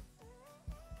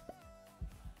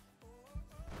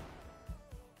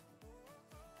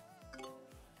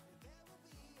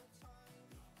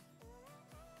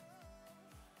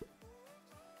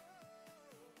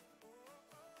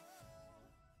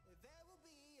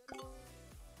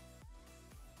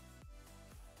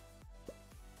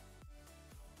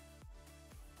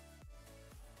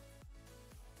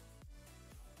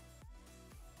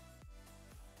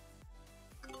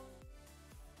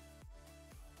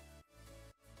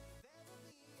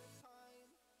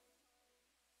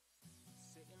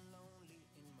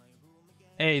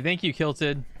 Hey, thank you,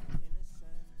 Kilted.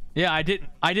 Yeah, I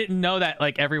didn't know that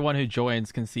like everyone who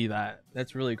joins can see that.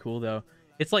 That's really cool though.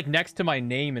 It's like next to my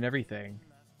name and everything.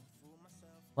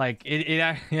 Like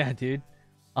yeah, dude.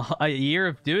 A year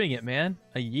of doing it, man.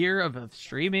 A year of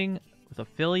streaming with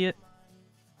affiliate.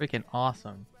 Freaking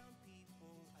awesome.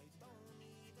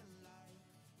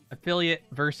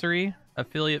 Affiliate-versary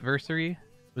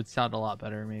would sound a lot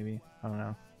better, maybe. I don't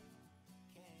know.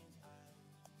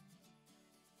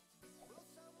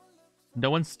 No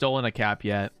one's stolen a cap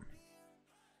yet.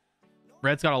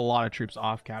 Red's got a lot of troops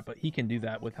off cap, but he can do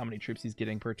that with how many troops he's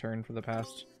getting per turn for the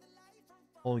past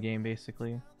whole game,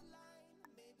 basically.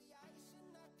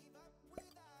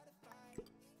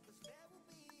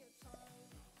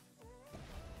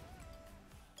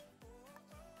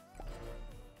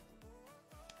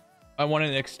 I want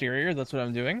an exterior. That's what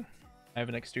I'm doing. I have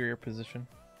an exterior position.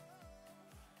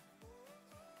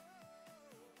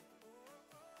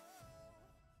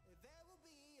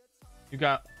 You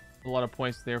got a lot of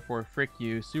points there for frick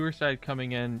you. Suicide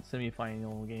coming in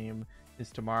semi-final game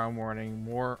is tomorrow morning,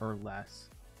 more or less.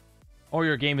 Oh,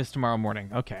 your game is tomorrow morning.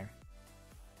 Okay.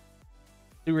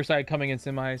 Suicide coming in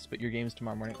semis, but your game is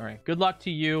tomorrow morning. All right. Good luck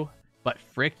to you, but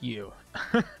frick you.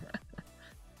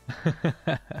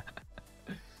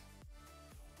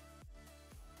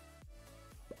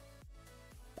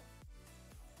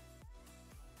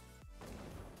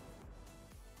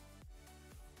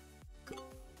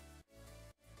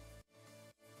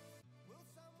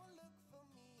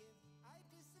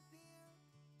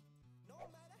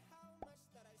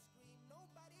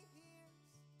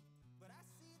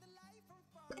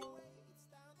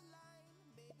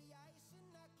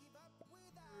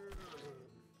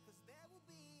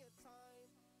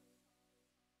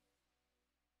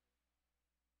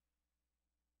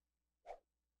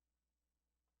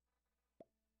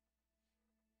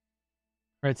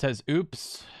 Red says,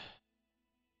 oops.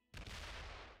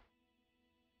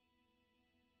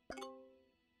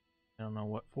 I don't know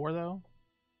what for, though.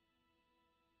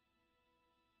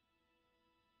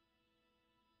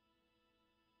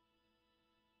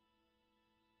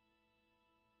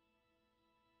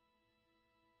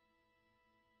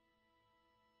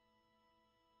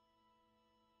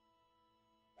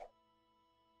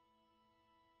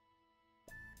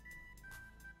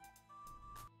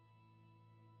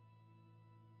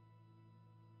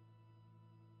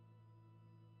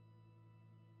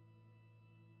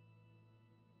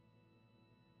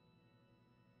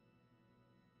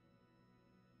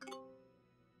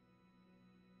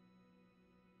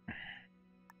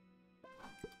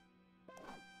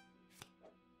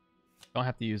 Don't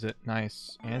have to use it.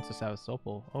 Nice. And it's just out of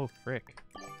Sopal. Oh, frick.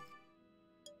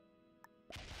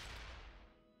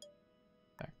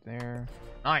 Back there.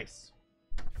 Nice.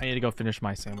 I need to go finish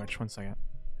my sandwich. 1 second.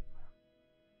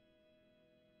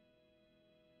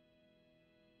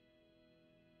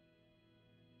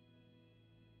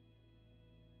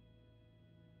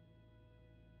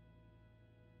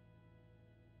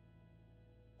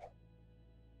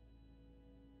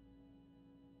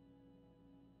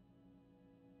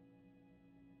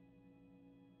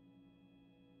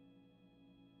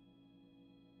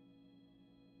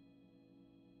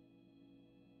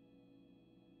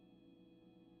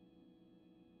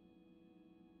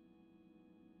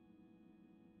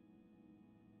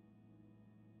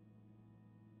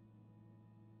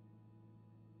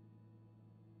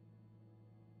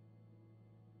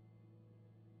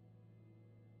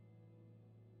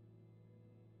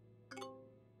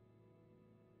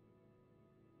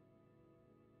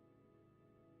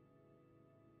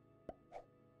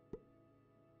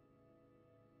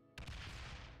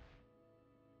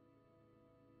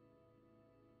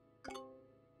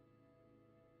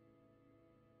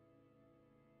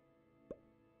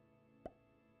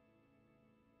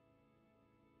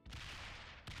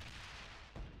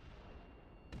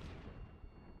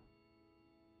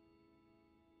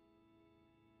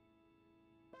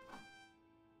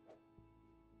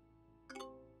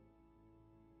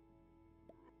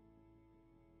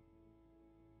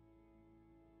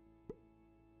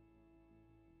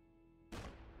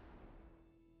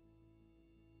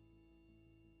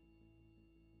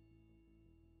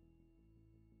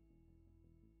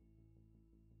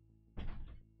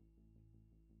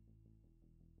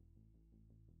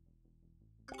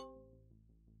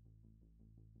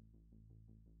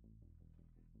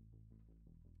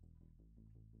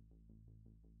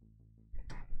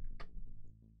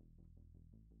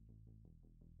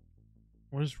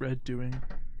 What is Red doing?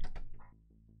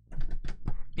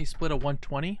 He split a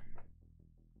 120.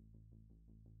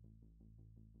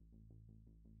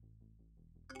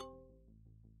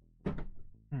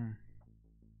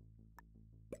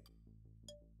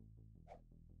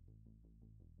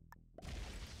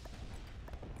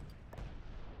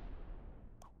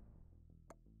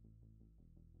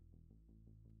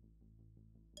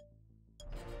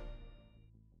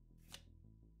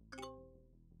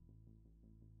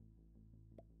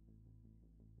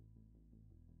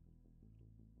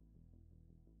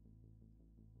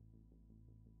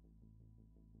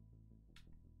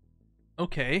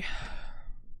 Okay.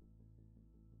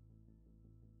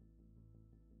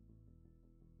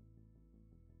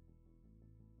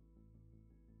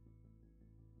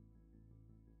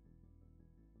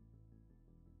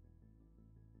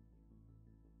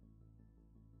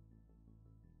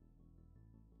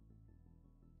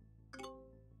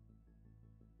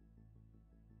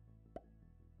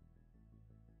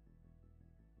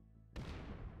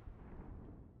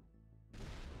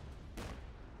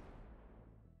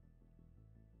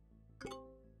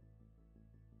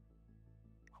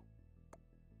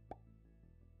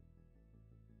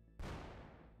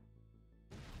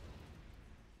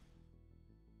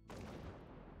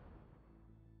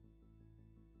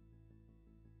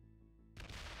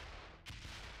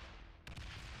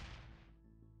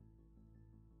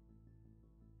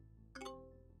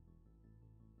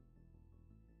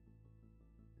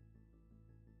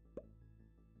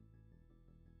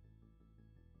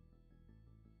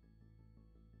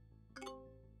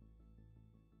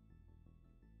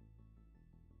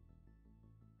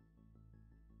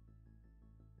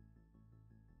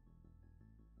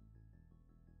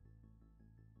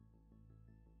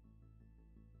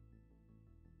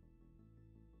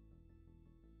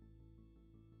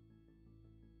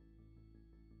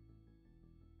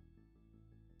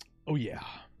 Oh yeah.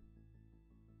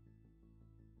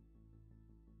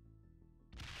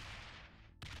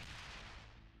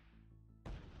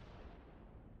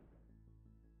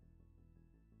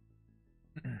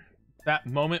 That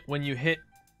moment when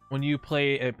you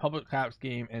play a public caps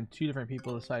game and two different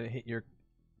people decide to hit your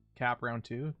cap round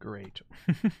two, great.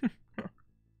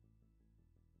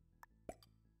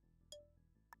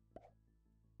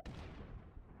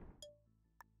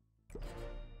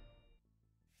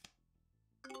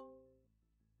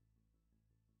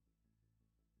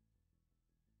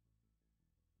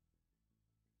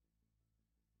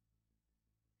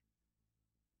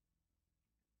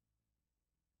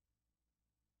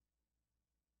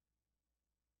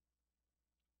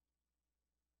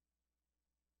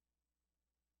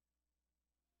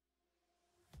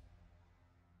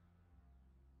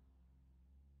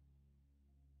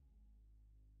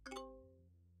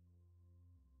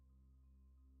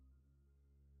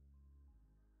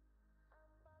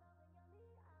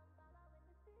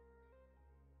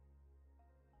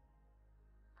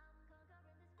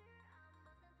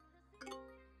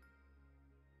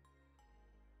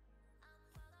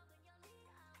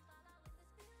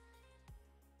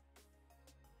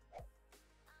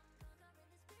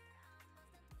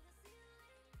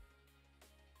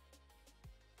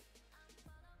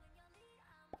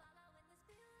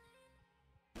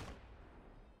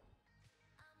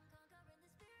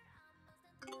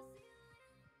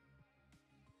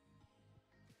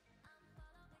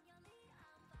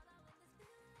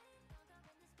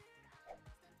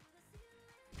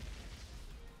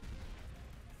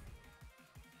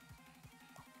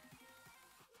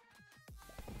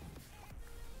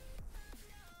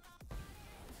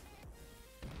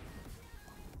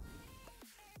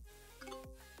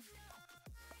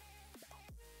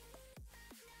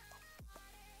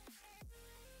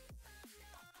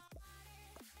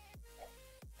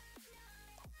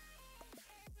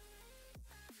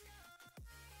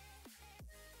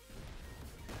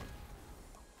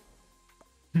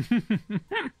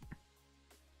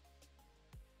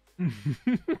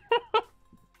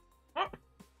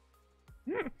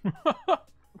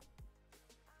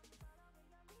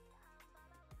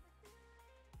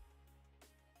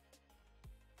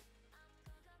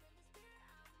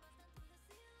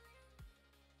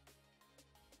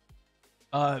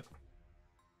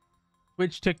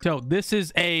 Which TikTok? This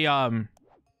is a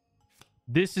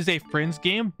friends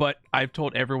game, but I've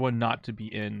told everyone not to be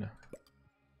in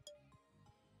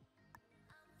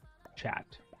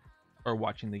chat or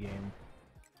watching the game.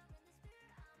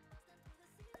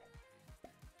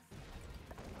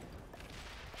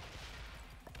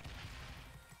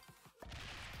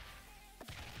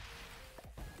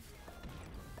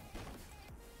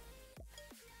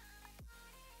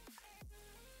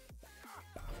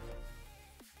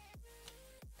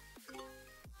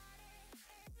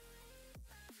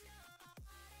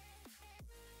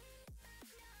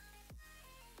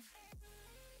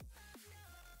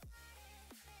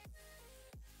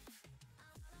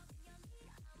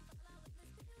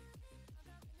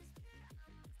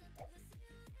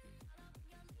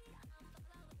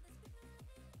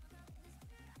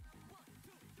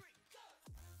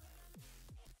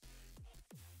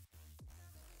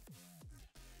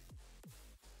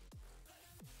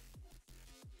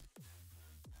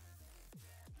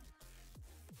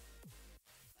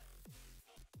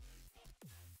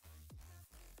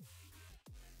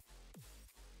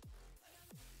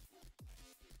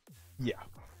 Yeah.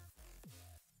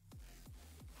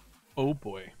 Oh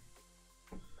boy.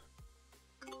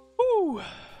 Woo.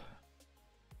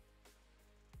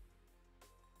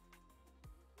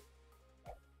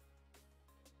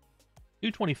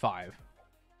 $225.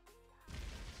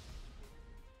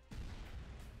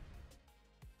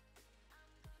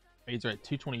 Raids are at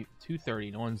 220,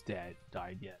 230. No one's died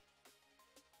yet.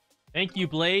 Thank you,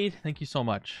 Blade. Thank you so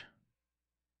much.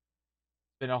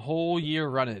 Been a whole year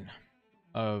running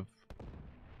of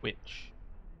Twitch.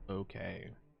 Okay.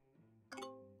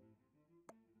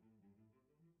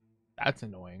 That's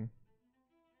annoying.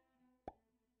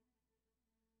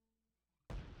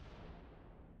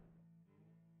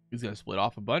 He's gonna split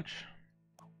off a bunch.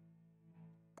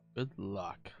 Good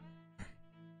luck.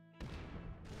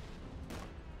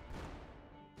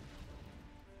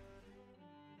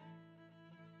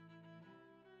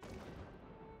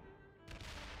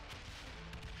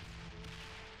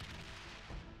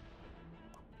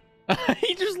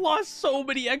 He just lost so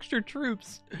many extra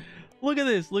troops. Look at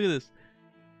this. Look at this.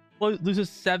 Loses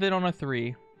 7 on a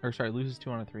 3. Or sorry, loses 2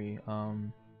 on a 3.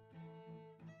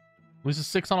 Loses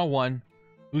 6 on a 1.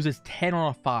 Loses 10 on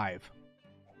a 5.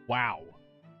 Wow.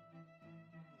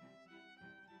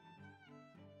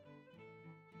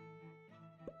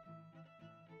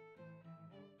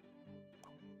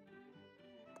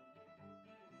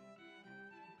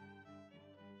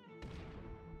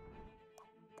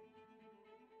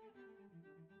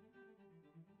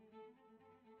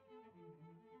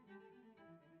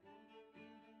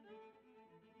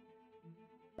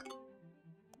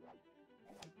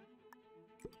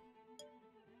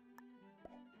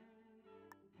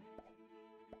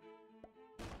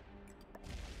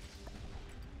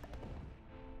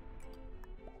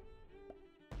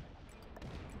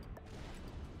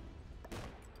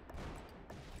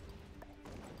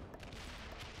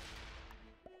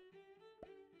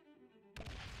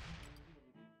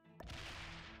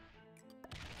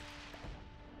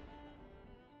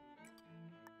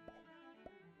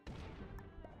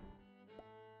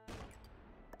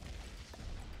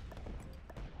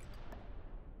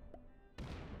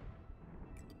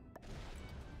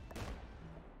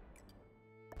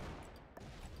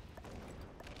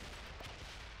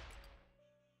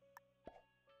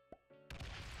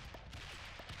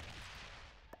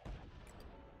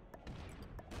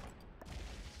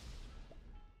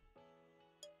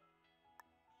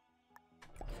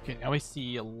 Okay, now we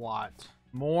see a lot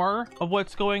more of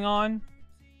what's going on.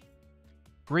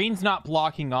 Green's not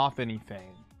blocking off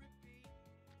anything.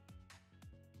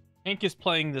 Pink is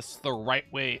playing this the right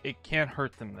way. It can't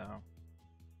hurt them though.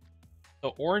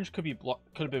 So orange could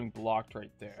have been blocked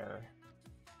right there.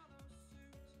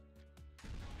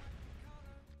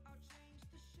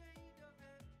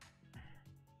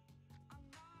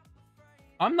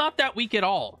 I'm not that weak at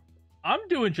all. I'm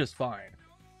doing just fine.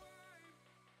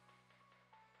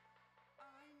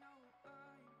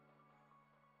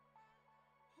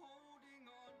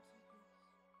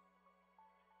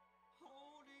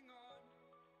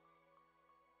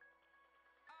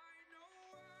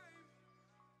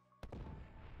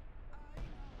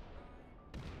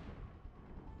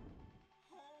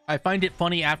 I find it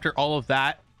funny after all of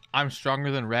that, I'm stronger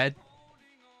than red.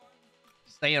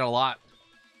 Saying a lot.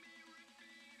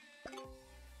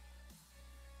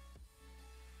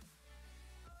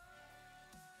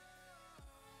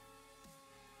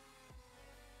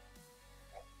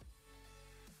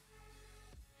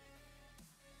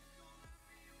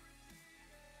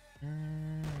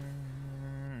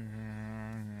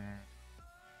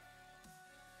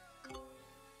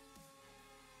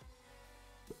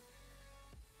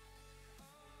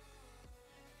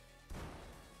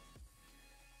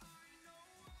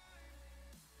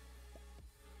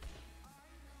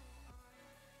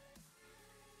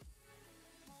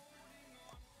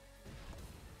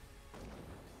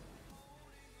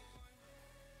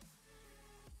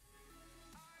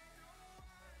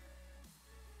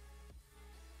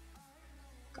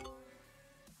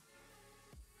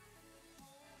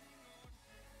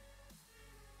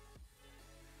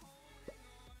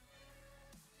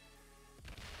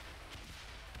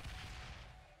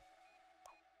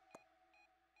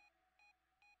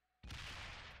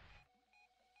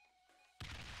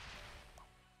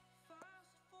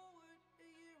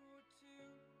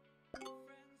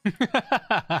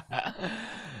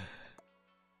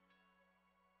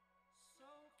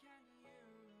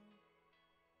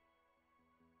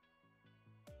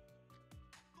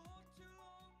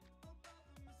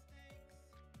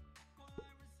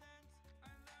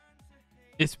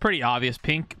 It's pretty obvious.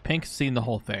 Pink's seen the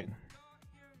whole thing.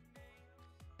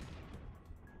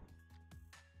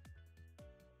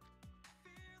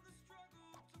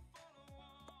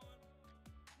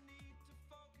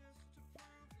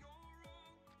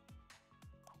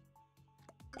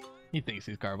 He thinks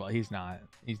he's card blocked. He's not.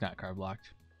 He's not card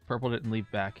blocked. Purple didn't leave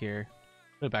back here.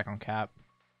 Put it back on cap.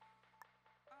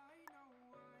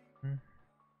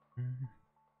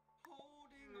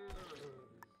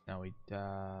 No, he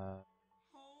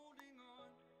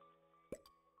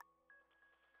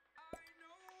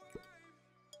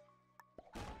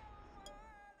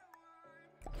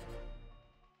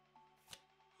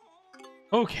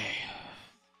okay.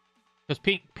 Because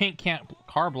Pink can't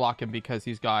card block him because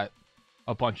he's got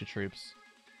a bunch of troops.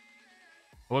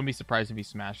 I wouldn't be surprised if he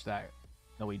smashed that.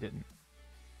 No, he didn't.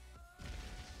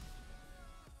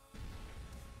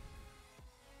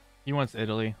 He wants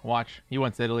Italy. Watch. He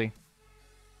wants Italy.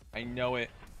 I know it.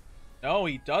 No,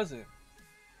 he doesn't.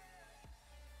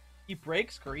 He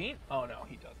breaks green? Oh, no,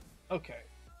 he doesn't. Okay.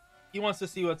 He wants to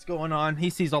see what's going on. He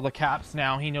sees all the caps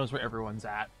now. He knows where everyone's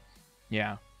at.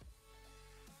 Yeah.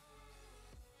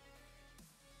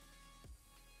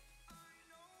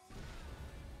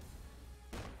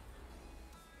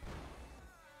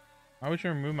 Why would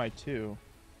you remove my 2?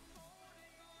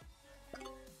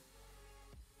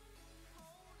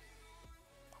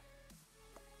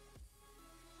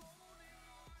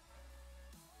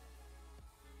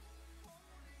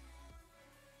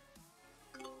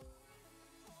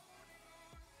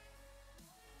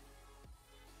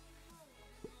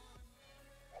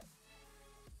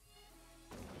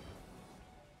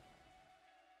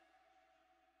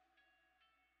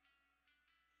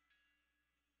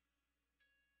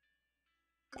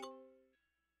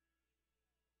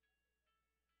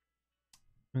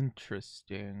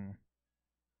 Interesting.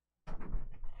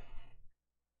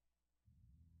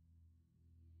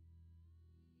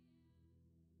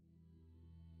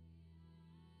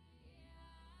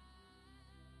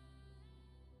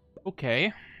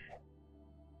 Okay.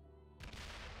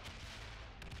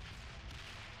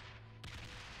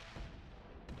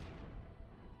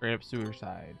 Straight up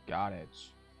suicide. Got it.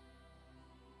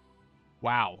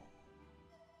 Wow.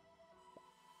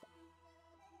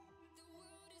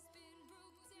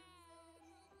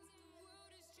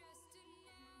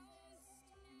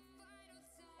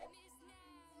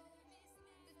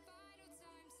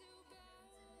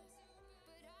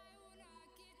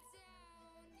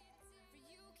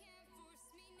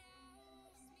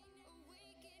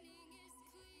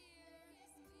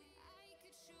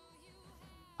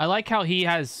 I like how he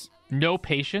has no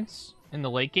patience in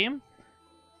the late game,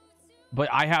 but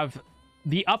I have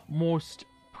the utmost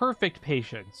perfect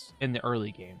patience in the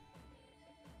early game.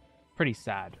 Pretty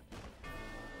sad.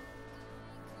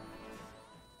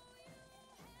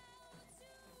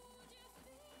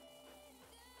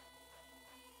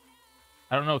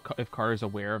 I don't know if Carter's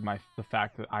aware of the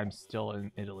fact that I'm still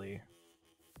in Italy.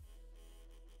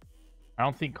 I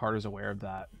don't think Carter's aware of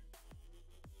that.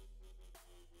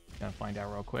 Gonna find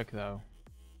out real quick though.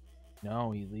 No,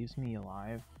 he leaves me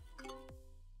alive.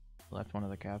 Left one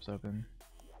of the caps open.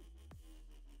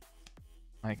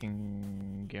 I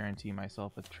can guarantee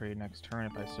myself a trade next turn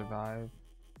if I survive.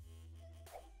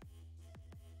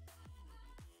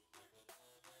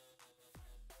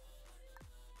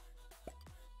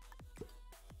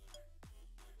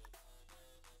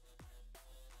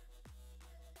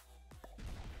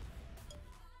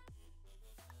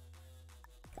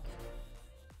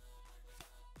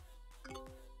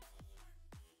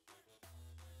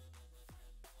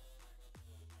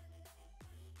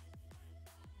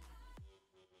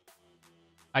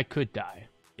 I could die.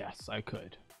 Yes, I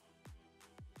could.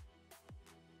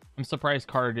 I'm surprised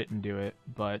Carter didn't do it,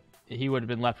 but he would have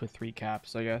been left with 3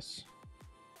 caps, I guess.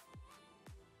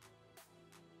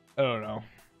 I don't know.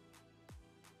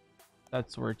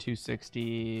 That's worth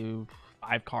 260.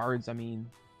 5 cards. I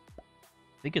mean, I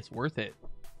think it's worth it.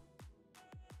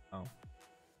 Oh.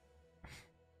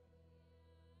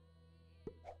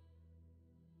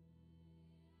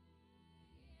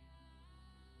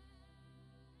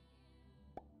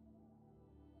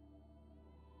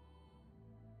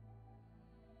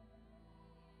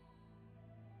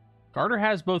 Carter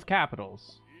has both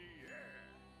capitals.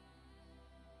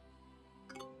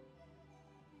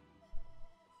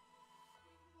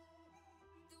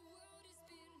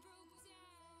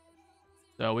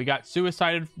 So we got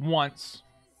suicided once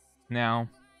now.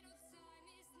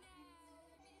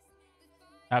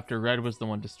 After red was the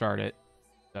one to start it.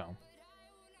 So.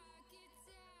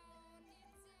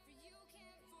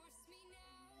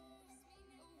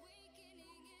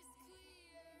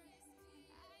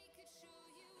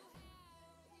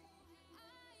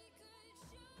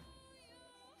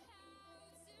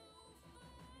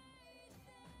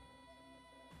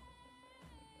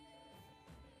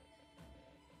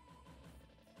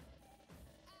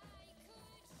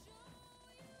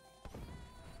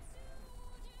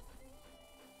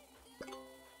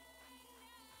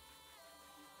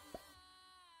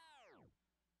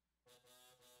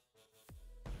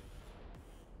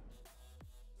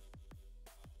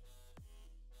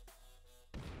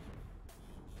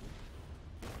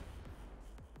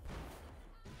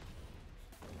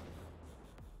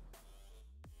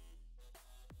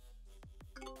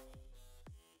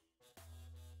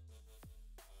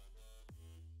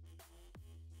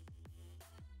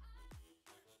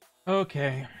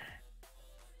 Okay.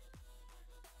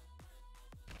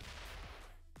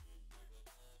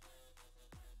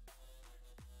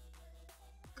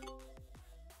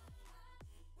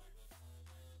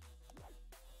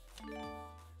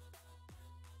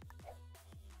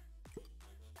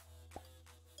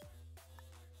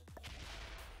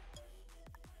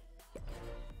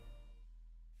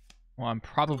 Well, I'm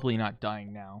probably not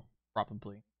dying now.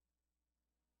 Probably.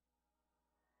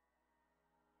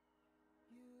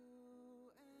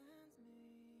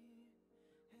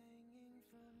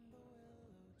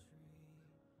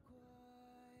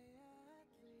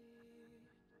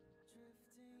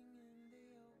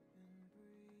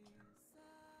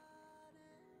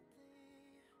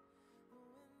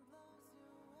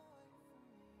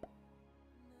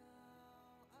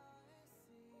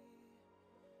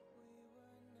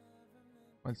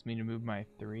 Wants me to move my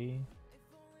 3.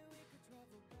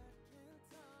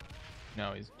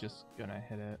 No, he's just gonna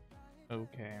hit it.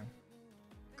 Okay.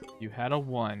 You had a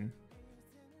 1,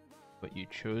 but you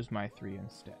chose my 3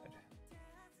 instead.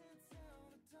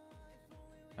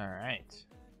 Alright.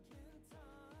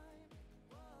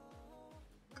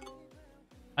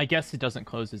 I guess it doesn't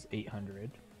close as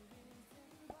 800.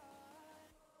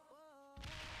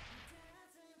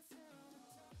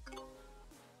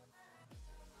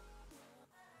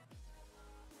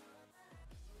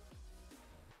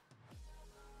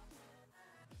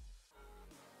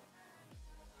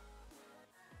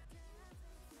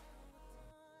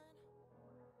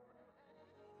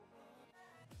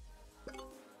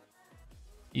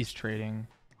 He's trading.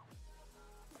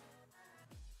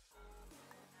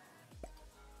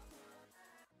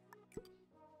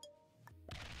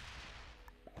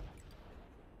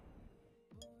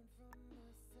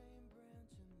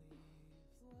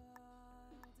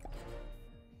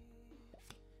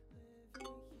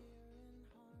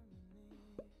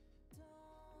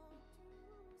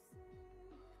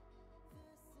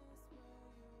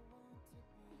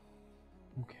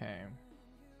 Okay.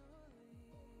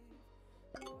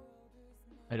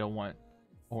 I don't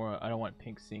want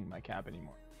Pink seeing my cap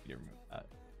anymore. I need to remove that.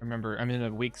 Remember, I'm in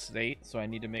a weak state, so I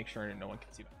need to make sure no one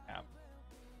can see my cap.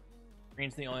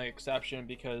 Green's the only exception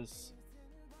because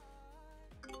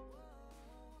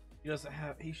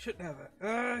he shouldn't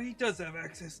have he does have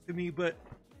access to me, but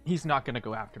he's not gonna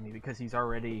go after me because he's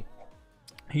already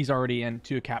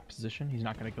into a cap position. He's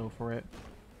not gonna go for it.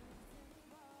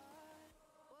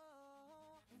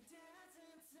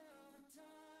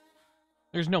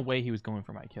 There's no way he was going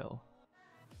for my kill.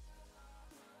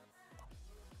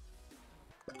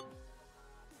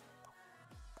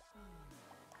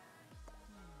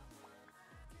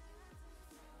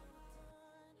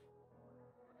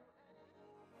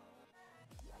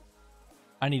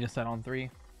 I need to set on 3.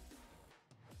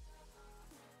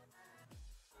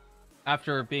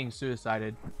 After being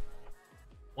suicided,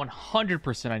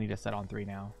 100% I need to set on 3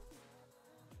 now.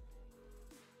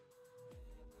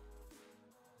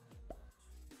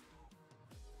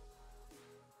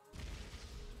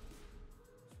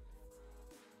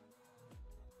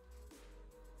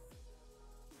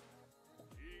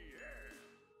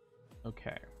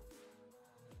 Okay.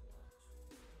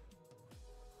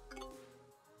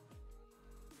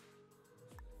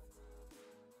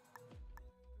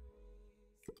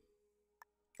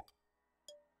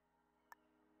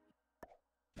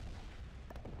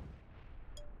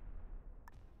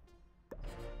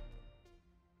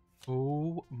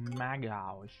 Oh my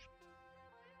gosh.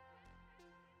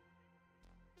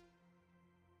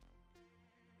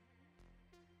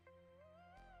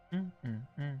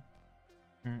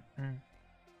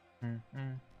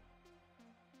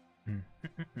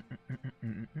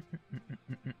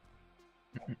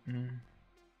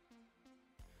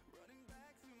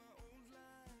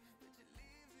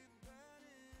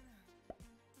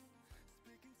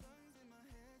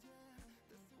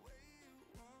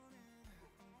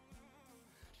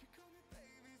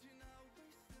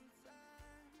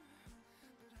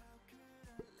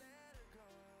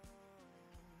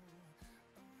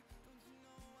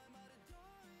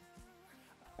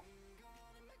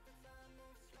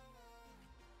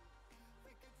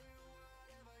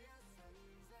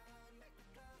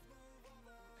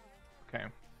 Okay.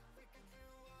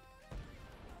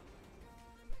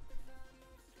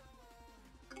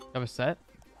 Have a set?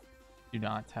 Do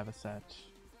not have a set.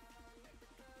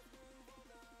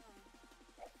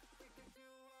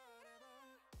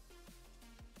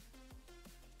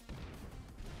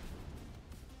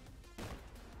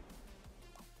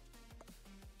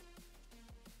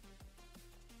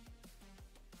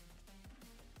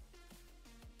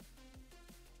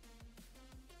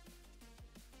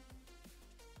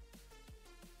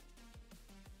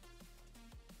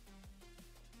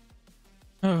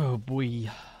 Oh boy.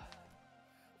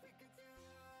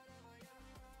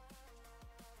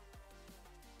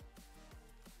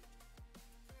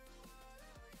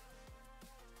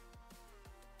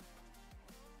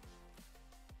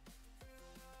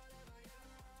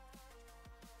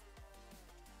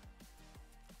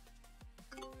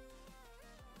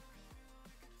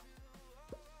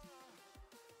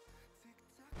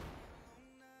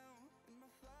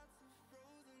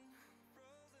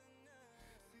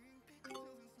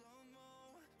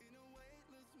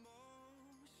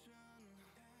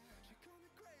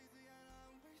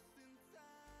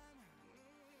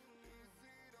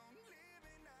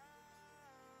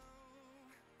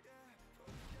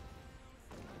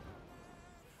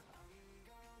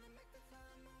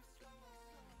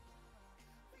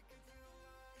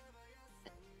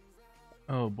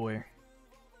 Oh boy.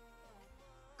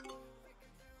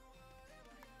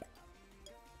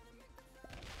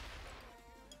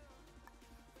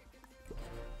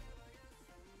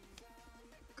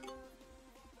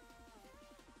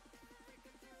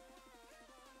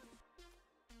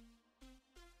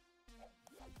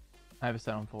 I have a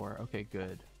set on 4. Okay,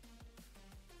 good.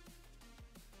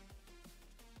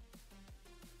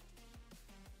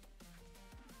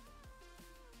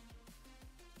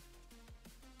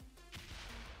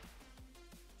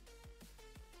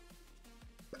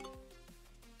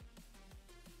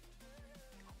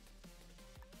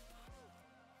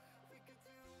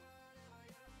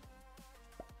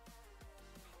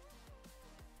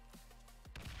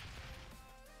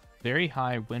 Very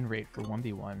high win rate for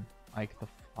 1v1. Like the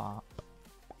flop.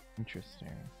 Interesting.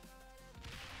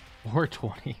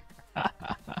 420.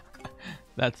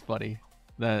 That's funny.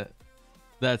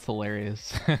 That's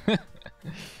hilarious.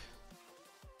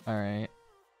 All right.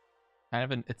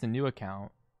 It's a new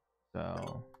account,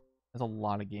 so there's a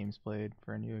lot of games played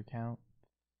for a new account.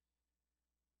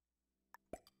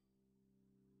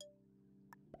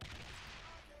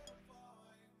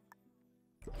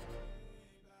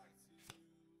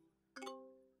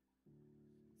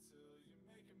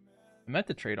 I meant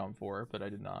to trade on 4, but I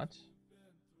did not.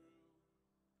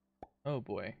 Oh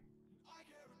boy.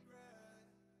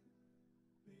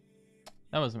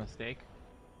 That was a mistake.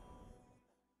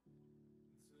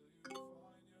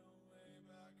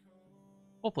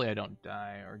 Hopefully I don't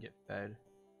die or get fed.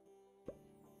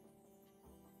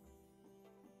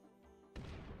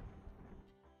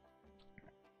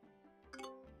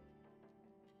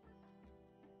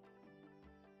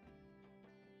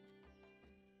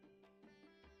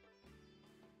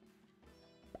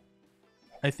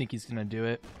 I think he's gonna do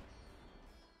it.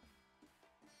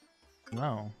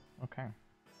 No. Okay.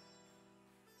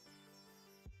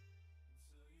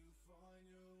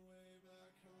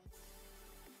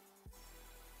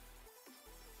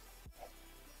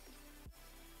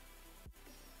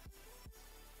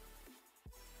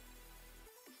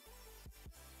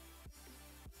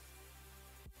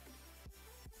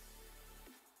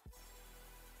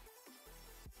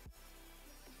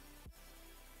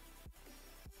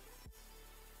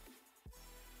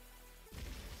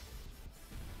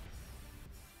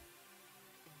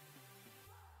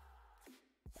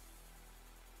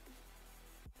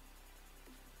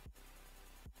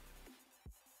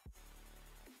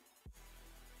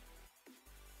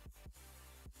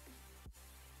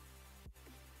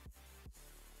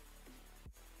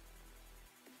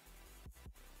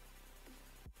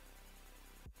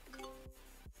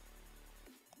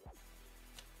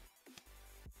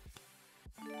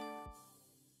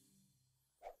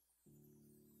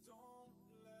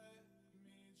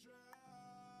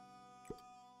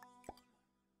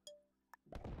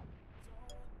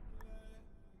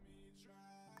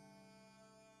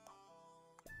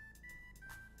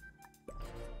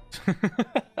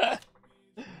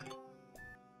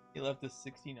 He left us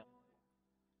 69.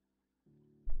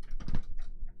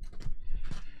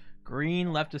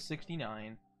 Green left us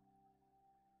 69.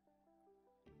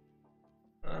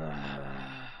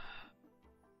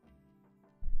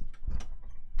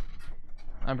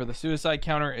 Remember, the suicide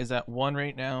counter is at 1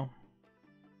 right now.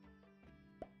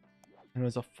 And it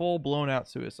was a full blown out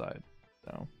suicide.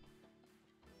 So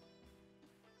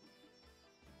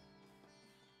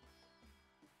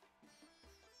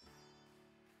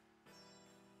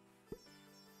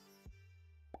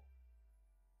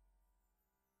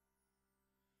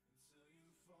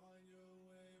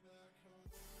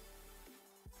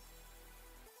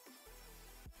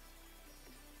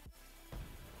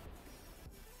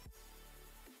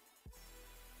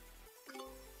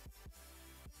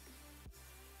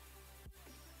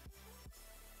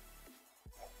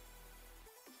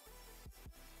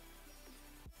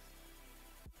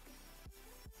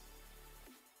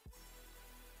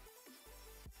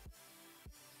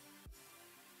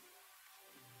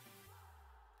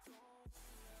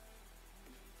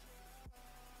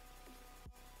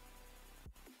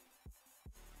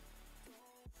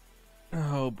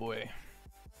Oh boy.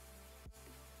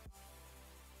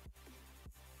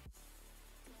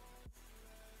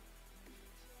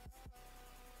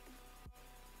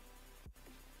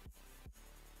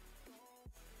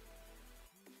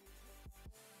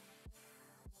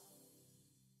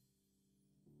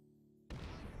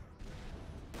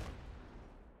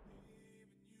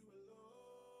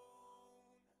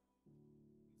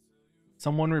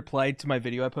 Someone replied to my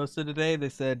video I posted today. They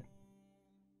said,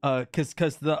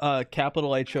 cause the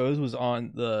capital I chose was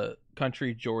on the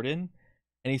country Jordan,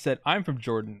 and he said, "I'm from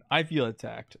Jordan. I feel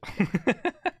attacked."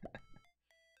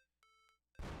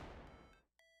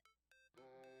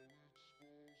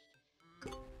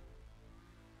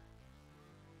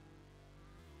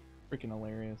 Freaking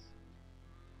hilarious.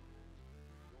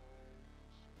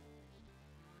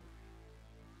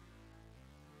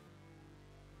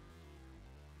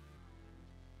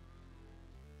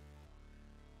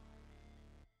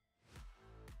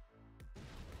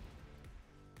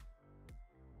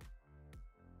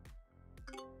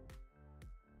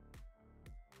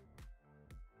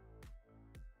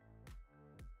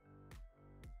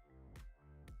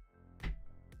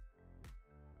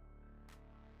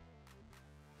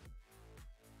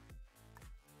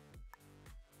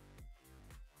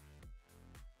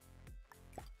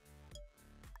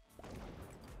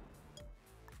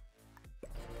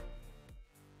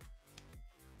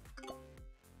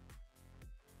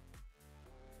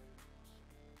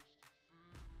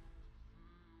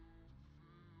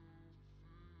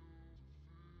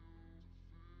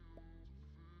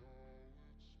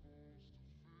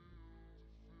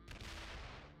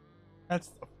 That's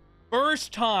the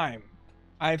first time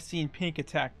I've seen pink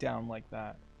attack down like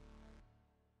that.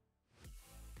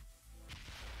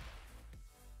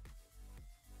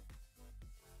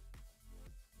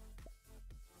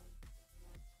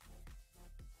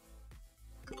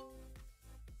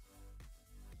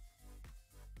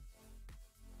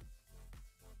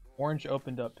 Orange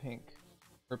opened up pink.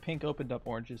 Or pink opened up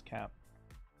orange's cap.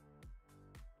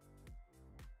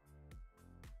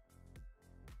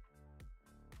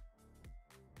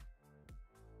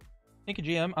 Pink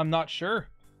GM, I'm not sure.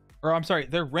 Or I'm sorry,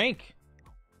 their rank.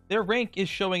 Their rank is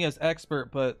showing as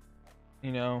expert, but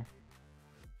you know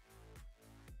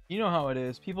how it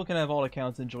is. People can have alt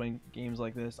accounts and join games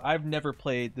like this. I've never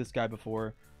played this guy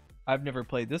before. I've never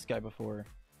played this guy before.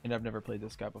 And I've never played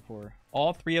this guy before.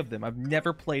 All three of them, I've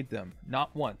never played them,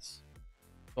 not once.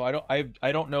 So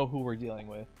I don't know who we're dealing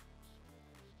with.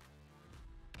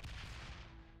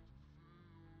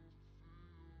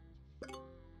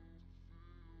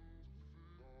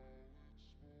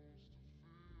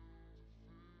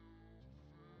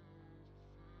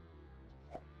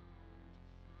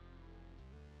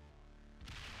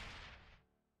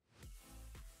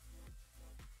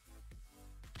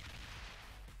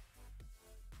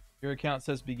 Your account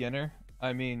says beginner.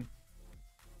 I mean,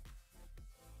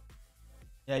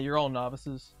 yeah, you're all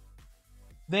novices.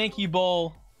 Thank you,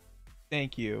 Bull.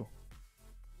 Thank you.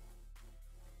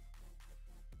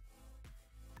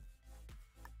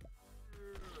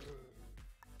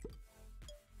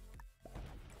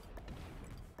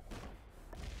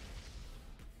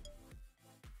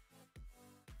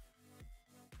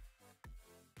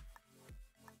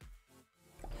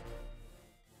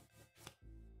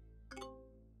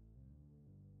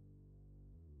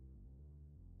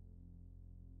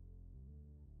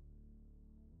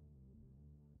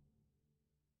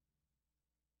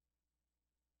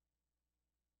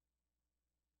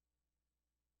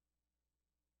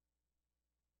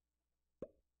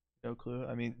 No clue.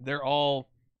 I mean, they're all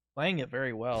playing it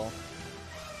very well.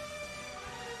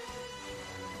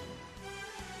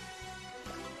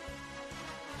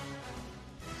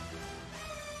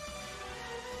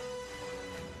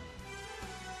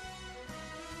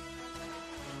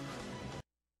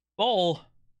 Bull!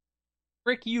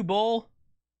 Frick you, Bull!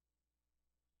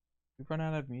 We've run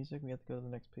out of music. We have to go to the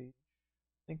next page.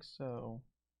 I think so.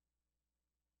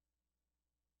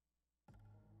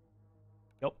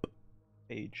 Yup.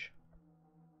 Page.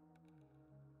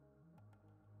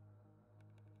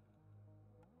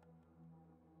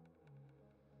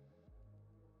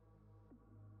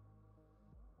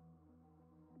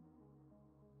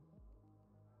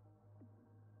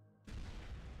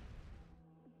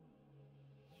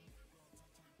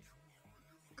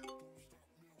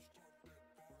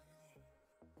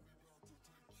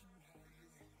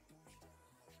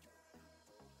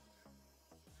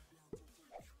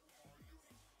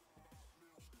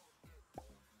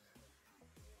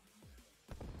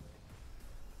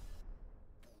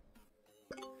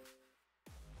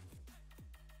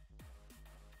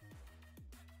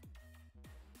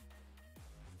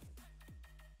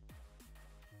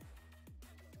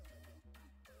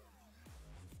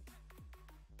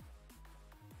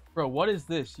 Bro, what is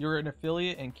this? You're an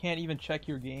affiliate and can't even check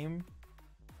your game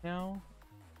now?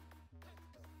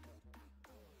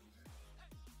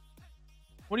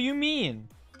 What do you mean?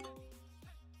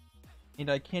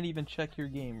 And I can't even check your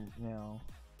game now.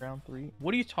 Round 3?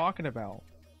 What are you talking about?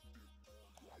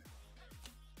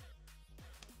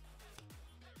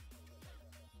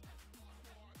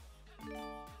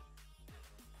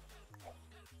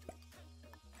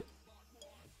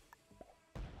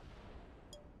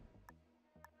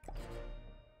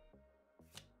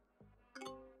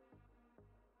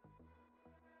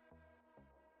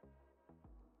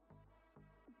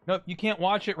 Nope, you can't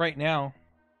watch it right now.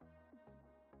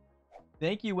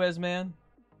 Thank you, Wesman.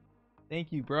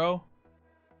 Thank you, bro.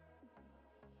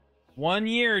 1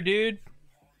 year, dude.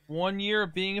 1 year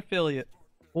of being affiliate.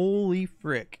 Holy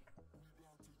frick.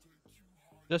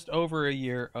 Just over a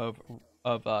year of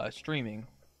streaming,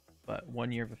 but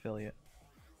 1 year of affiliate.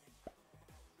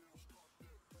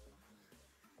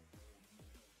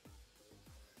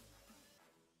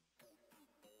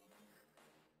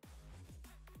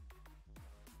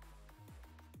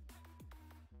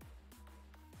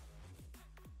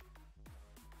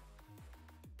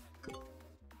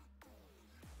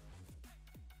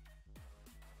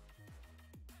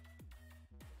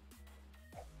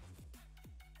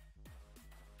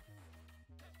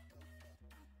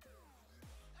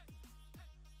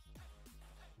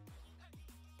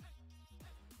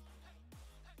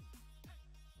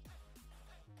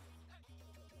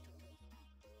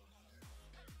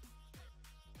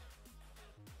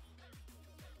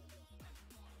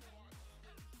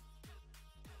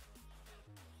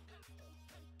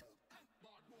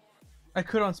 I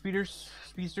could on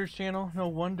Speedster's channel. No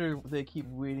wonder they keep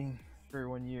waiting for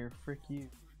 1 year. Frick you.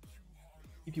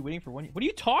 Keep you waiting for 1 year. What are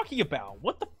you talking about?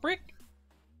 What the frick?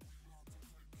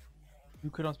 You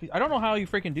could on Speed. I don't know how you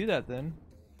freaking do that then.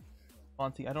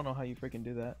 Monty, I don't know how you freaking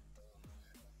do that.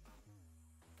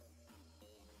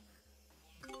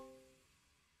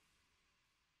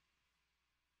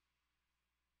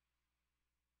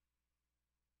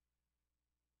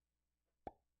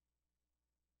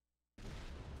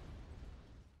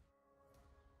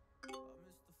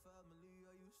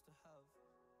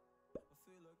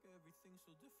 Everything's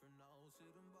so different now.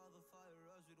 Sitting by the fire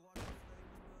as we'd watch the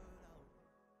flames burn out.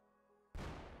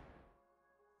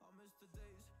 I miss the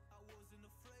days I wasn't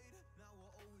afraid. Now I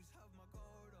always have my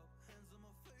guard up. Hands on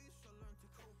my face, I learned to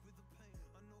cope with the pain.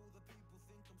 I know that people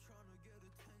think I'm trying to get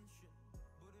attention,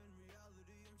 but in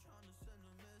reality I'm trying to send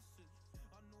a message.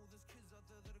 I know there's kids out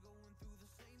there that are going through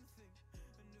the same thing,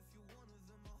 and if you're one of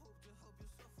them, I hope to help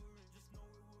your suffering. Just know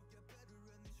it will get better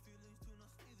and these feelings do not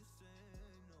stay the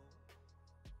same, no.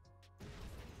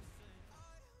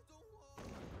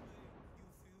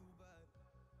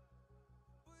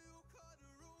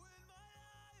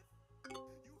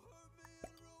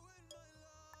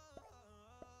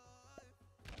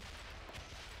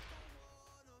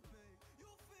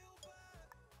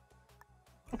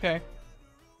 Okay.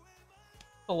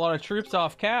 A lot of troops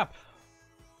off cap.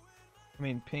 I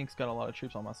mean, Pink's got a lot of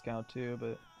troops on my scout too,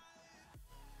 but...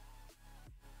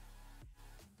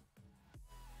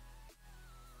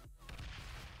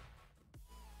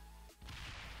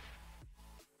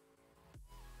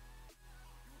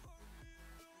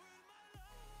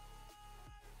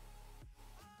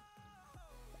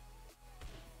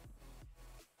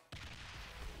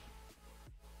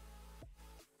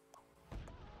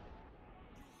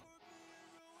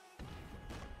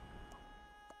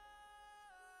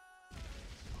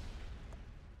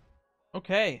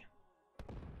 Okay.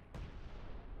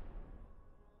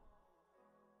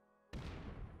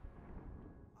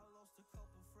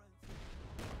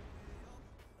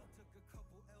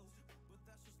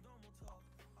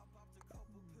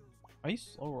 Are you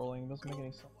slow rolling? It doesn't make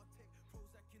any sense.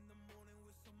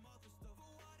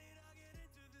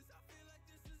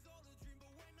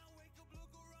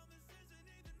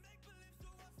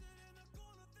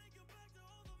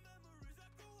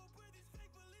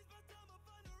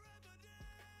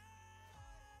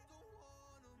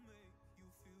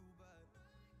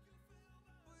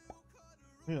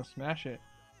 I'm gonna smash it.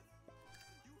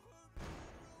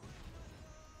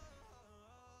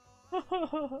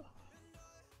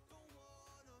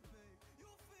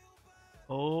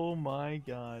 Oh my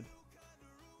god.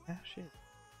 Smash it.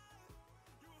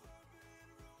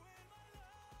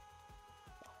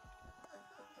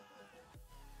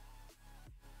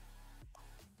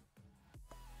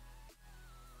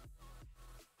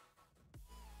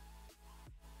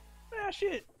 Smash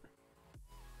it.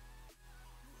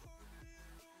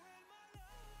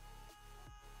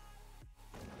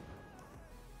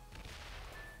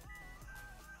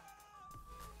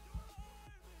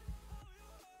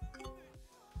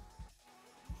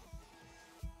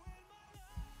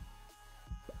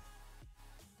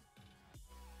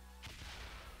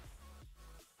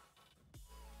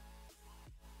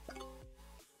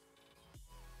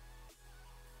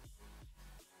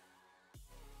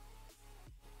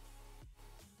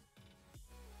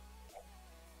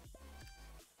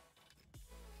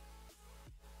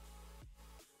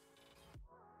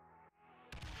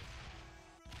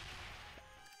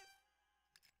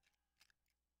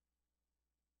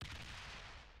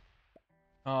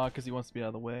 Because he wants to be out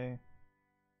of the way.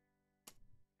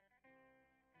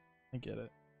 I get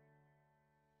it.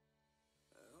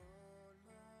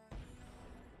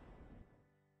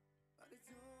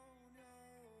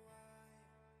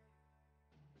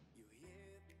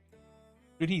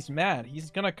 Dude, he's mad. He's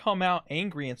gonna come out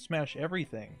angry and smash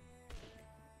everything.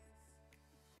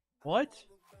 What?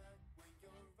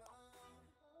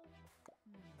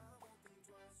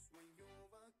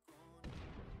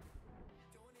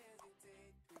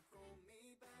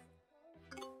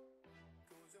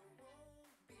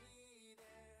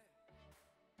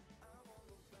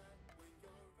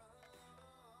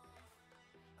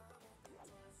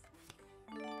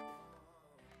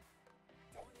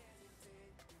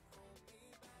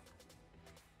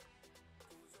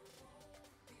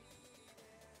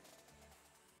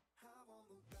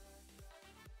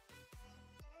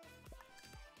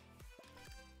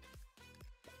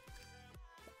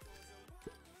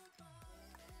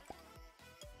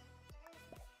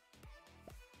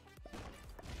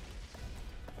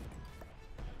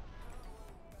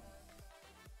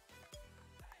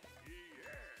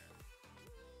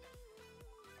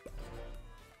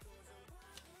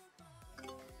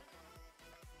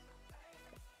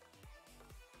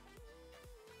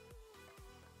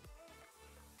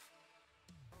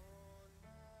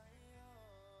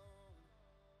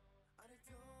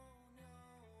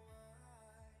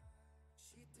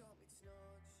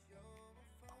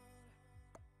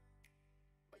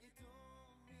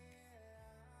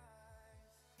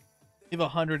 Give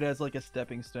 100 as like a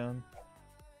stepping stone.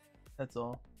 That's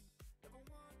all.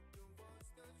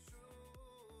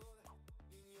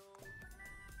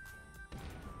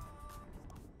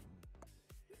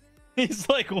 He's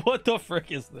like, what the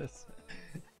frick is this?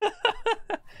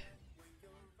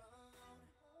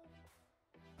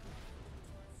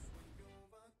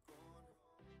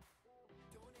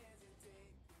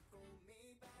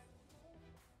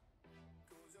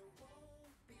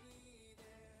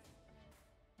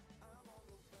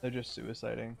 They're just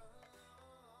suiciding.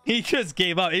 He just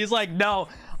gave up. He's like, no,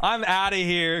 I'm out of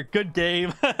here. Good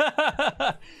game.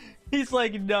 He's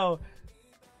like, no.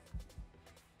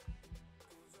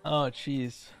 Oh,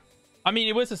 jeez. I mean,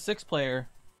 it was a 6-player.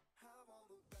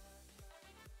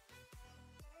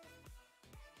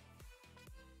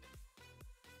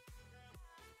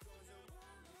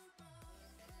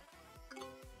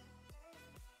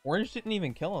 Orange didn't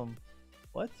even kill him.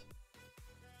 What?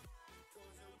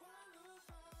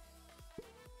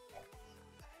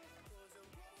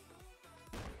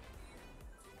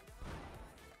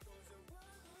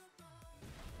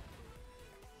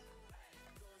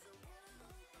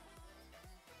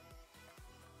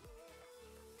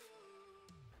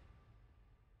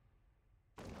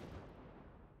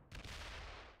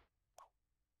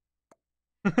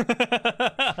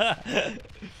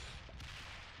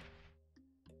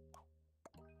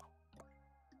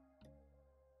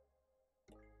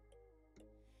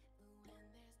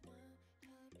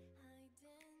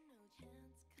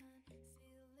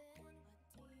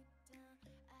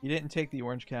 You didn't take the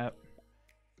orange cap.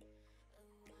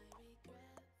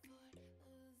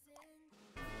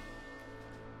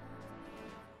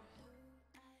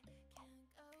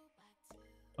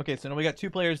 Okay, so now we got 2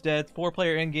 players dead,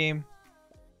 4-player in game.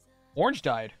 Orange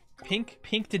died. Pink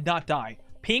did not die.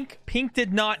 Pink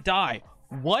did not die.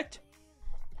 What?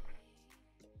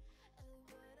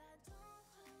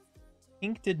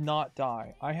 Pink did not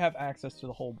die. I have access to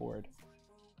the whole board.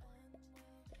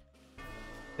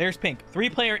 There's pink.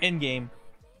 3-player in game.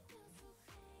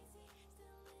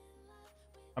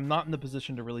 I'm not in the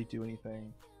position to really do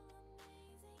anything.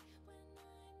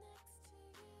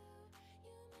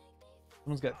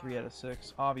 Someone's got 3 out of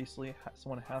 6. Obviously,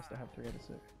 someone has to have 3 out of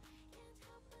 6.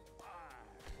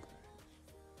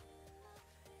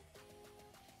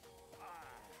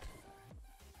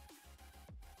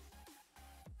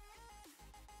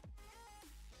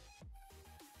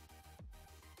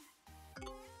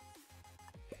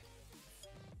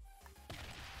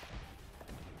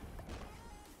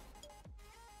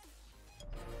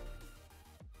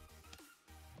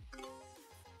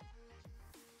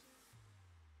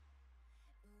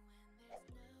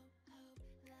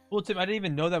 Well, Tim, I didn't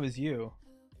even know that was you.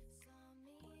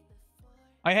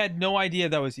 I had no idea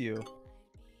that was you.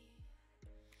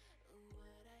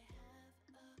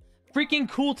 Freaking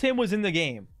Cool Tim was in the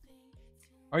game.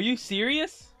 Are you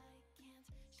serious?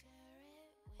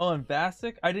 Oh, and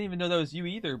Vasic? I didn't even know that was you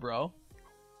either, bro.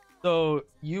 So,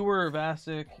 you were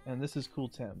Vasic, and this is Cool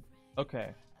Tim. Okay.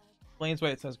 Explains why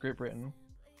it says Great Britain.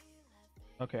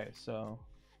 Okay, so...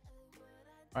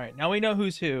 Alright, now we know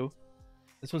who's who.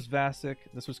 This was Vasic.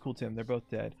 This was Cool Tim. They're both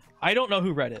dead. I don't know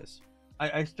who Red is.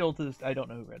 I still to this I don't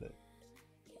know who read it.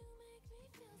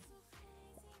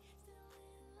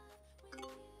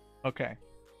 Okay.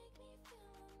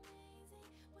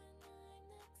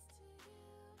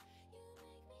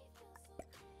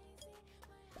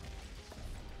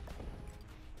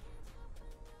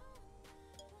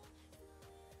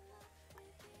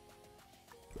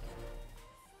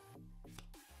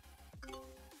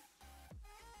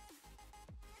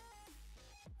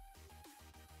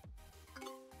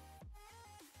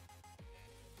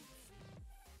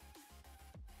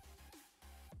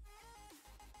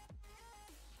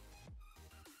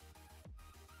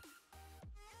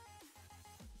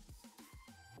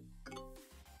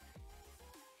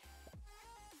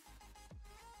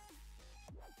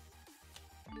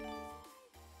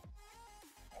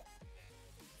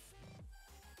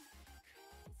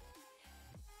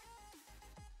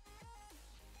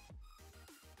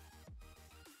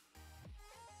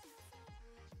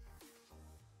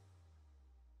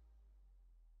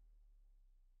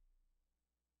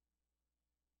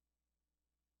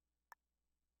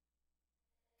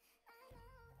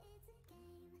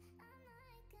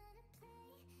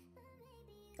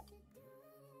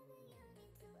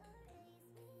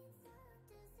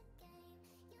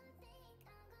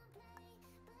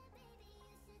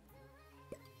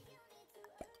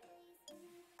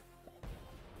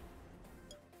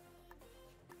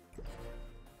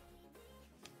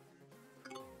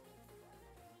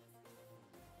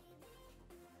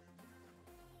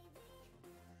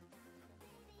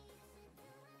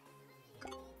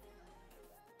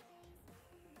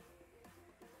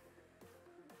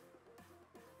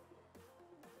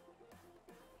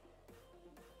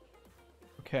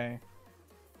 Okay.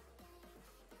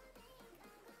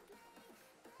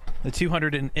 The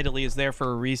 200 in Italy is there for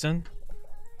a reason.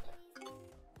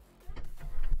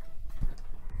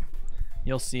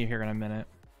 You'll see here in a minute.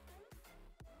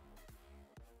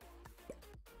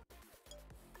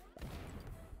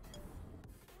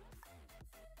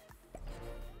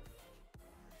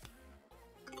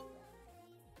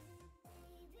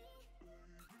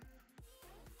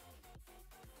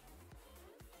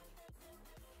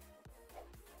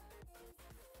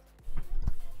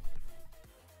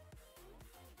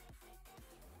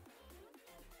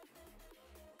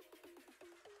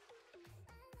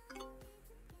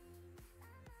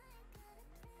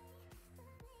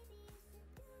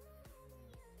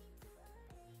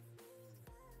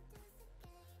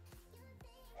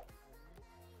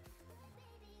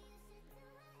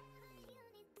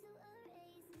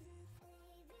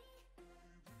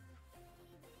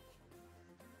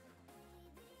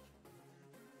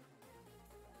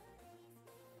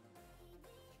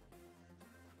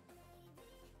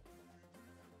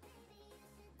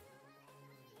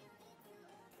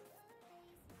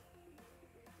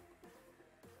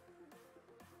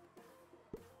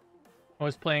 I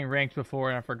was playing ranked before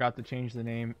and I forgot to change the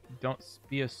name. Don't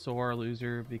be a sore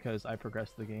loser because I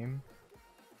progressed the game.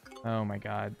 Oh my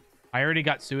god. I already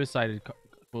got suicided,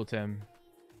 Cool Tim.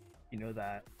 You know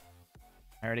that.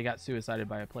 I already got suicided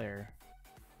by a player.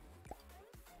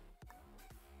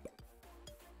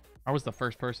 I was the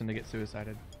first person to get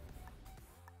suicided.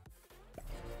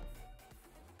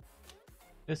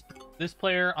 This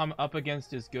player I'm up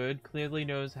against is good. Clearly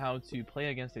knows how to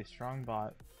play against a strong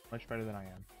bot much better than I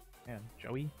am. Man,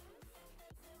 Joey?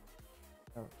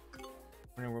 Oh.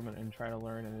 Learn woman and try to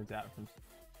learn and adapt from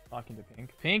talking to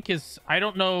Pink. Pink is... I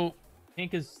don't know...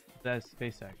 Pink is the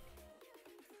basic.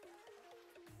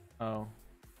 Oh.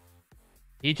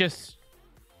 He just...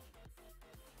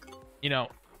 You know...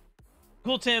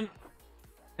 Cool Tim.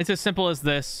 It's as simple as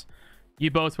this. You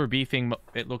both were beefing,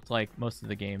 it looked like, most of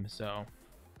the game, so...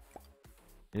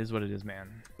 It is what it is,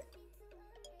 man.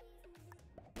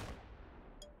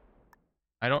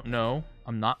 I don't know.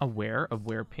 I'm not aware of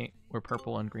where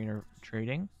purple and green are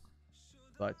trading,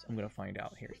 but I'm gonna find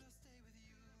out here.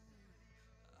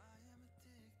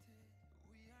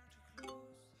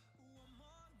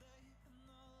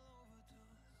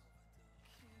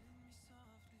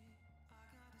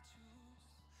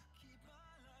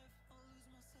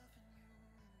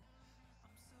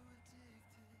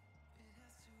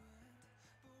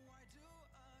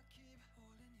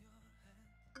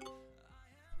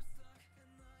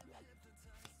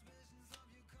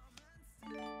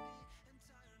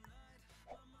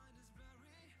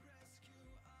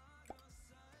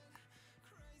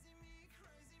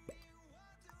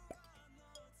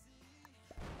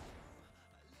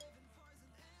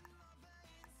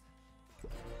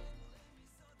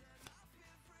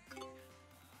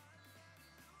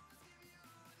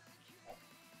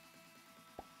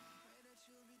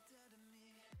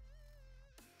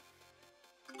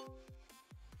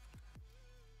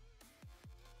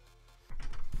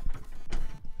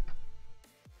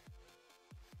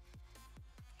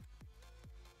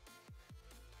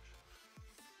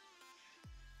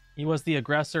 He was the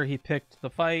aggressor. He picked the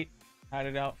fight, had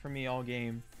it out for me all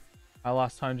game. I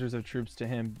lost hundreds of troops to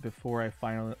him before I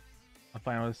finally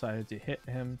decided to hit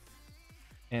him,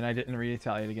 and I didn't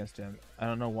retaliate against him. I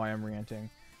don't know why I'm ranting.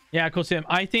 Yeah, cool, Tim.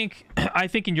 I think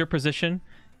in your position,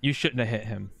 you shouldn't have hit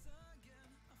him.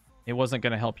 It wasn't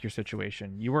going to help your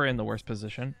situation. You were in the worst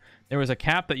position. There was a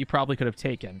cap that you probably could have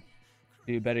taken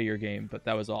to better your game, but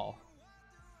that was all.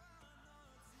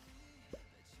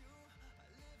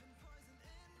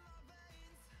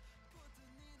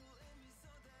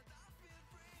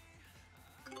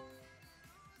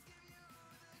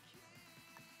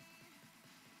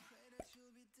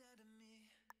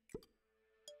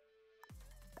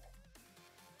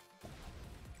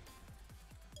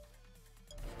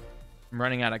 I'm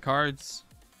running out of cards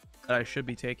that I should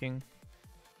be taking.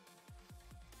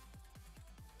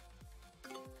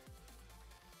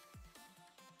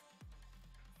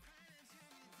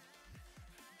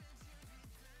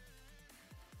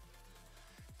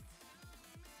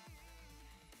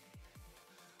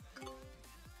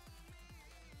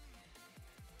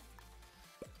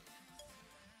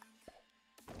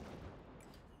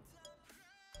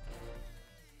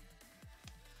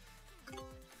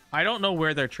 I don't know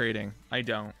where they're trading. I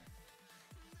don't.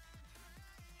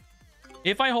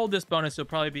 If I hold this bonus, it'll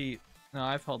probably be... No,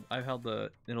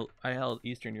 I held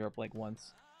Eastern Europe like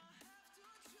once.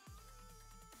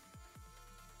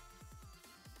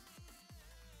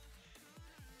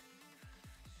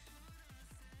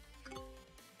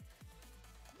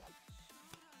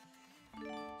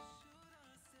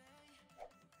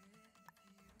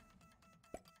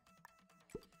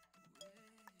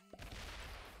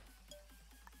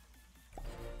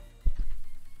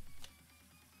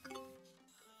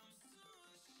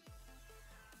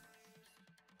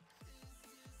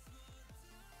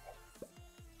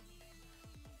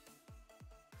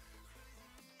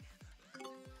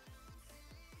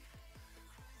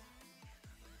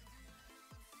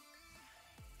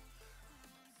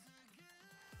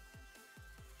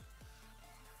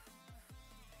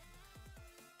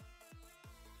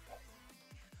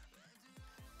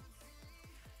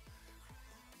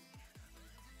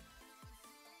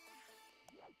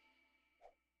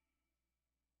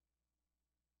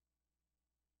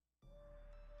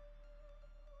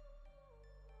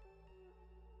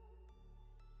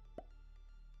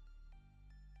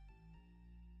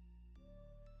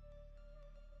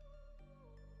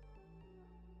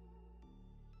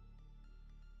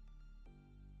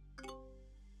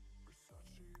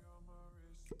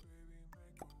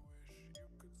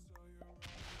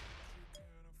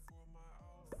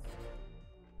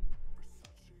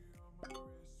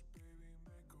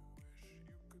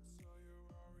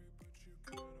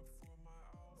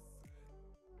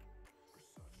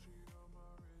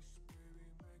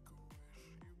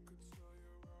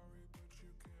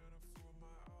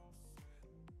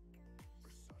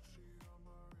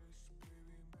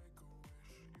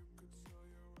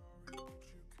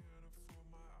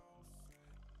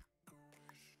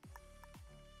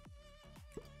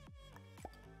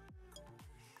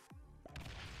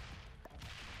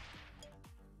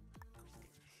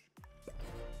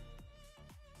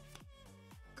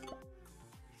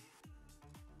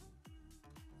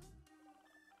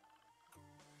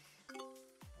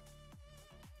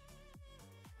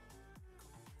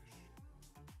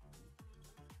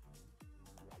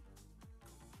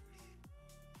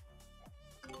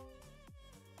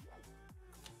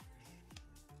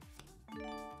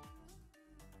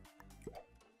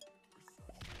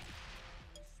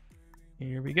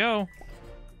 Here we go.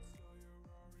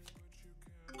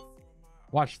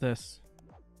 Watch this.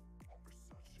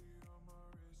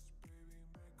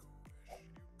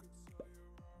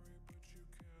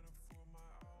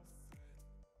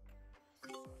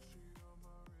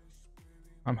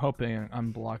 I'm hoping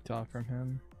I'm blocked off from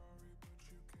him.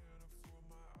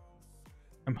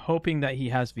 I'm hoping that he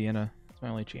has Vienna. That's my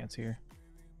only chance here.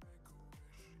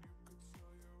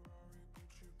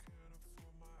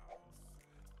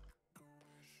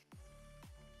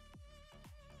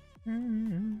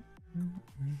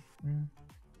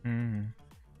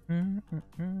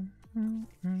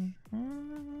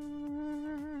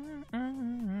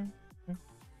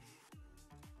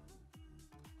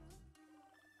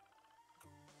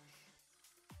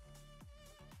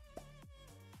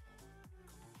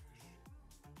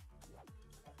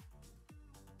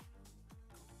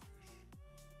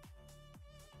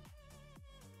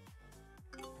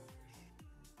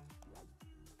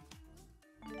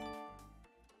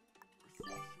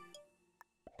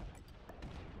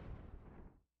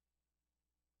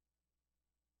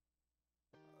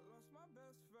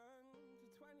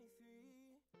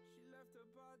 left a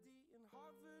body and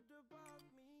hovered above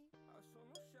me. I saw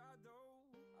no shadow.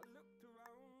 I looked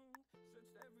around,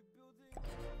 searched every building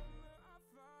that I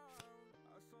found.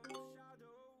 I saw no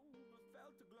shadow, but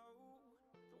felt a glow.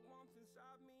 The warmth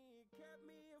inside me kept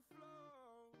me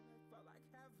afloat. It felt like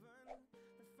heaven.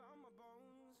 It found my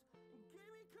bones and gave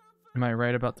me comfort. Am I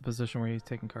right about the position where he's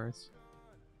taking cards?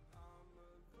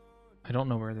 I don't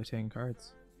know where they're taking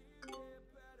cards.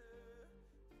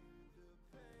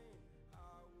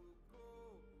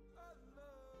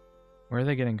 Where are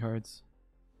they getting cards?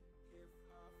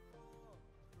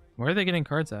 Where are they getting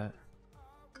cards at?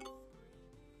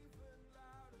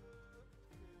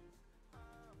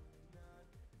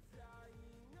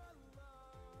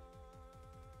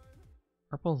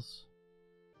 Purples.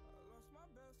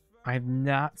 I've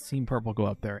not seen purple go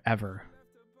up there ever.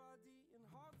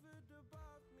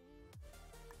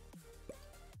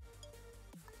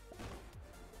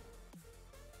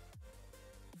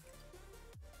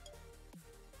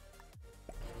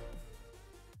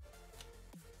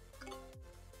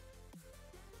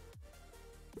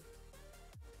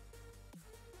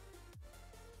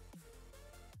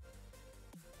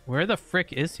 Where the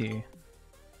frick is he?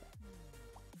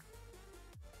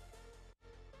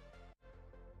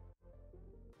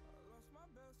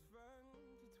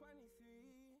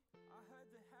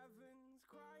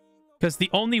 Because the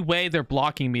only way they're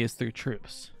blocking me is through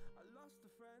troops.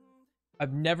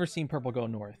 I've never seen purple go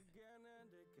north.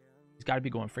 He's got to be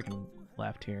going freaking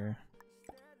left here.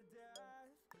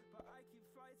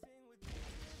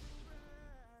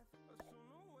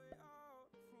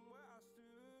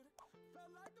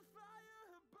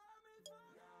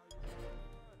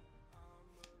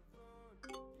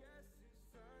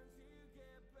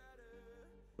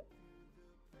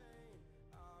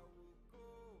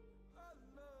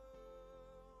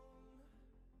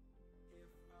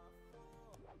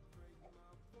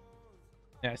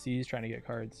 Yeah, see, he's trying to get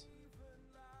cards.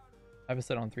 I have a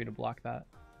set on 3 to block that.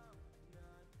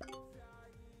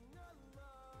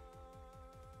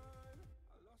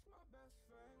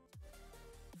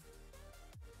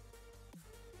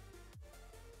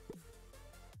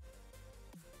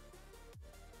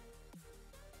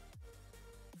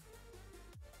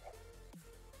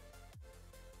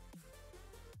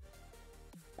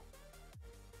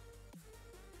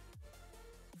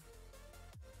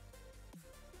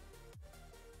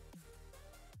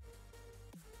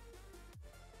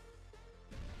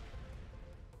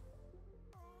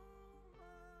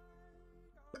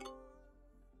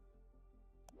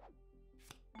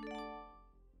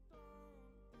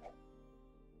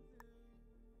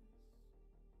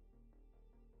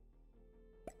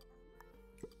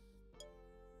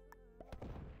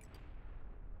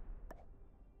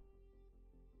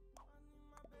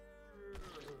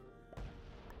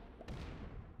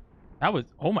 That was,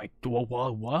 oh my,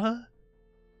 whoa, what?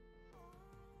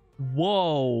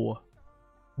 Whoa.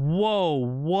 Whoa,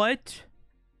 what?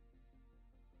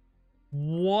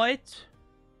 What?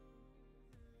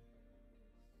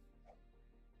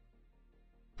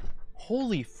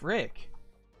 Holy frick.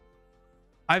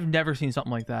 I've never seen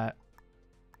something like that.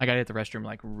 I gotta hit the restroom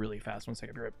like really fast. 1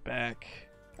 second, be right back.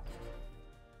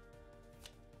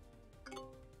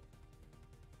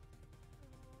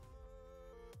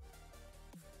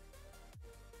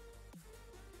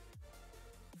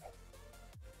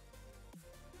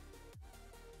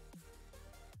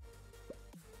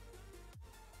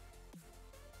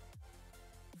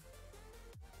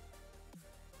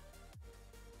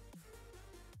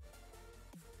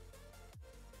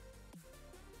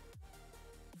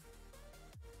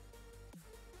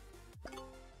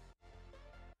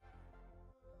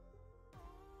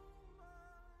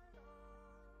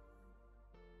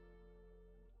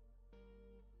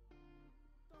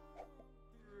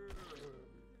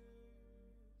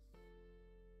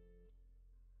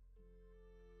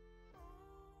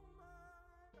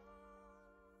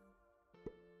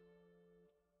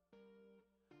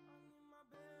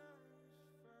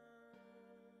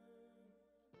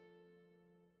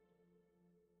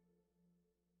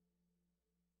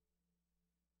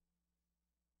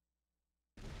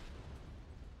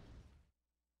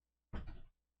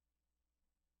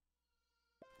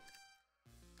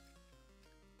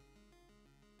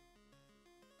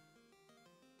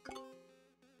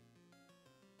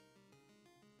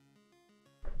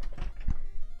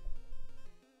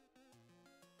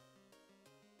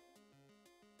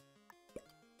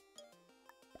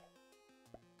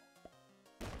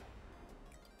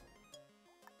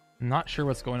 I'm not sure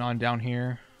what's going on down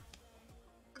here.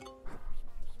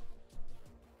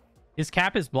 His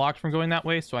cap is blocked from going that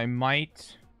way, so I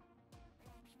might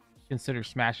consider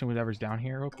smashing whatever's down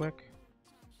here real quick.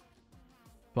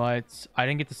 But I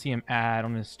didn't get to see him add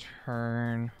on his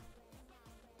turn.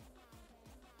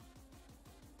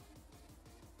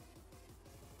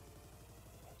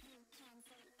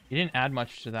 He didn't add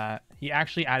much to that. He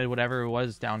actually added whatever it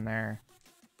was down there.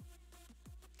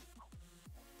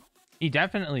 He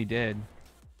definitely did.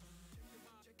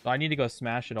 So I need to go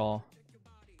smash it all.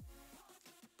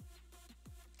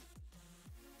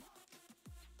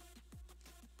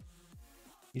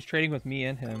 He's trading with me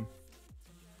and him.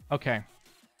 Okay.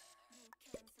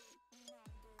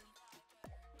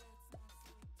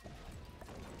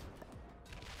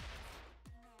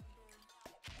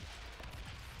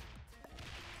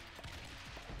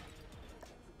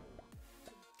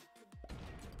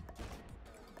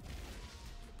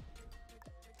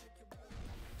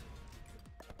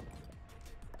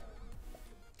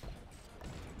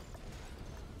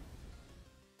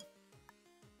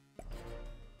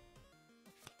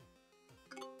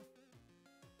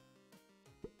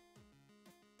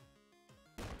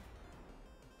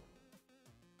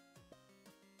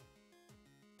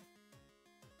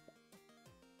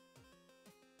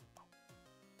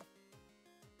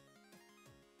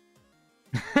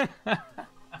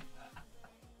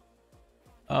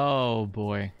 Oh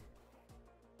boy.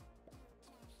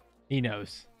 He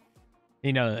knows.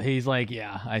 He knows. He's like,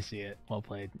 yeah, I see it. Well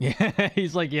played. Yeah,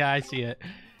 he's like, yeah, I see it.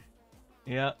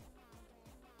 Yep.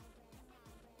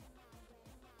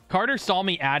 Carter saw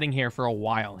me adding here for a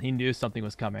while. He knew something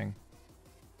was coming.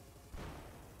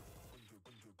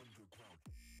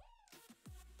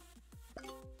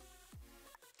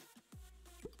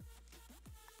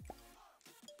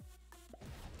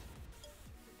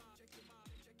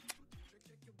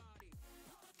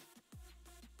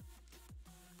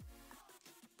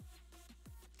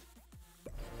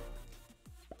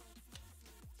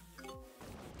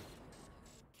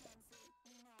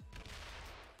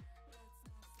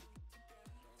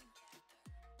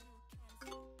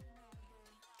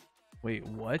 Wait,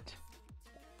 what?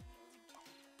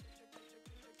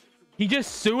 He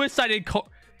just suicided.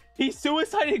 He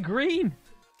suicided green.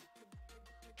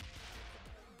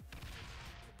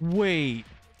 Wait.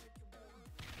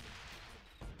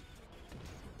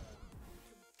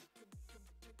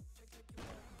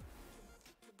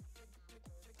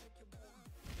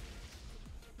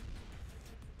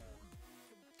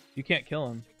 You can't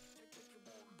kill him.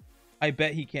 I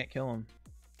bet he can't kill him.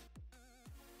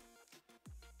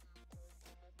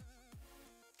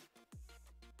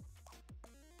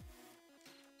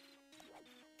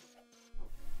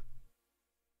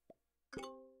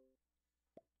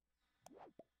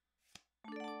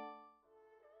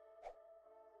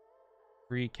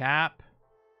 Recap.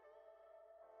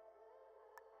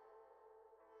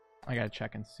 I gotta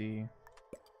check and see.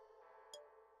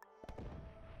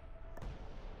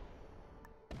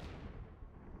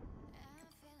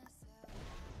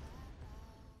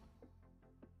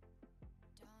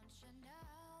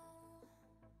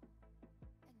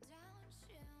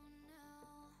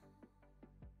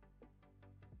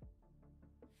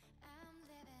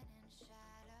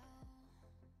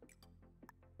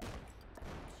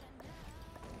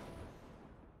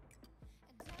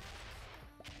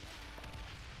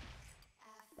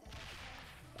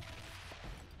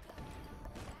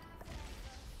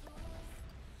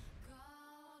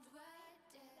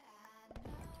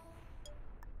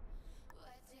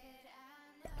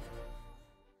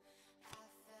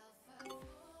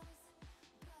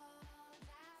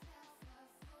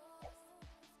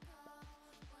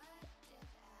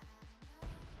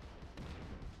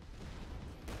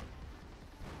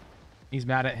 He's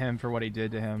mad at him for what he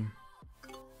did to him.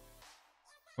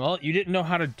 Well, you didn't know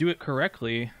how to do it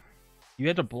correctly. You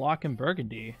had to block in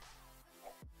Burgundy.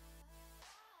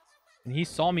 And he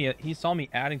saw me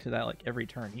adding to that like every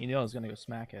turn. He knew I was gonna go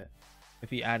smack it if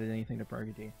he added anything to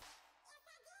Burgundy.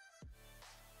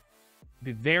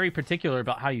 Be very particular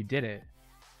about how you did it.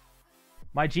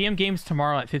 My GM game's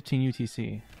tomorrow at 15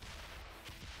 UTC.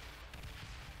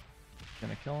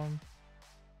 Gonna kill him.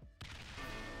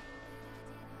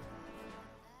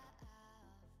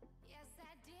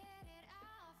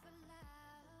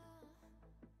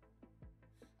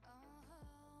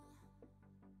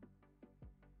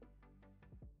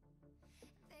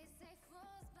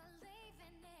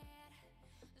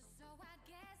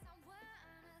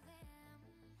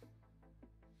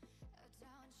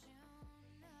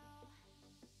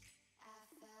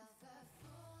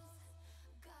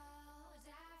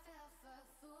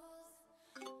 Fools.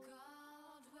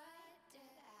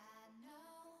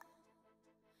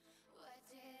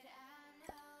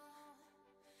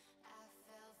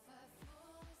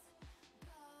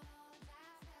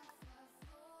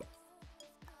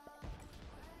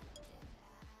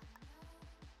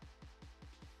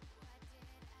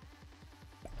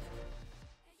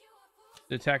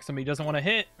 Detect somebody doesn't want to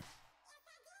hit.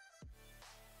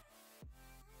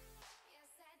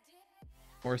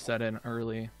 Or set in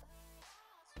early.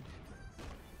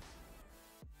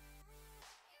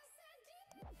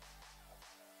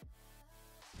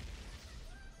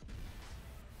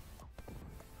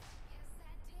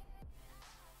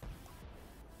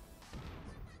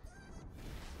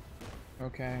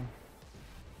 Okay.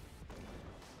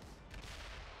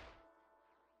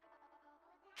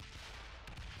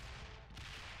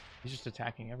 He's just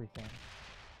attacking everything.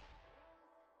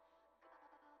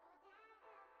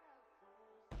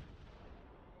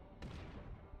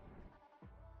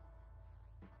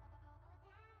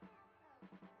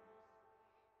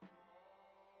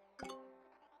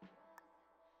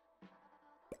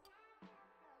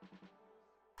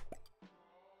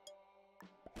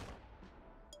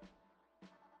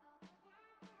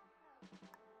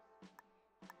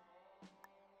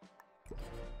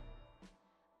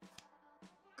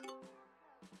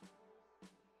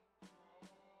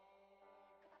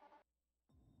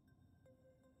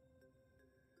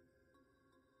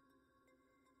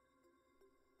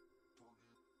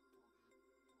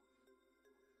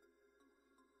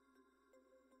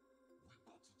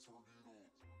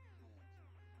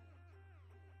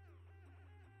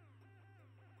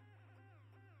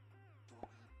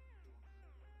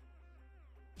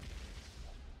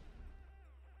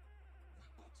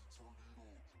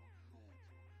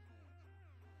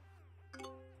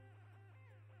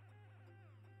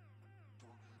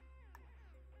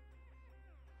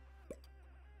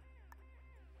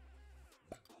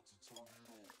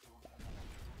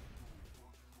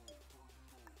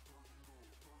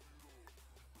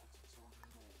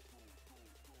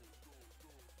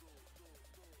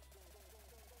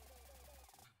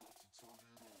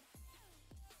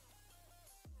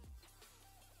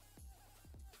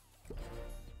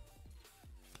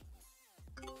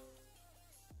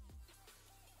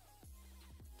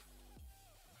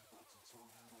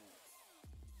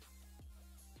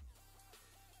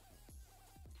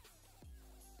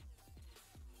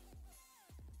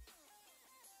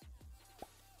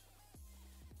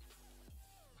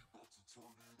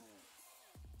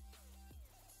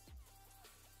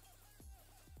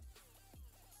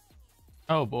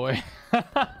 Oh boy.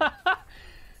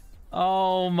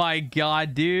 Oh my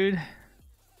god, dude.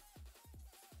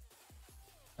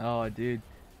 Oh, dude.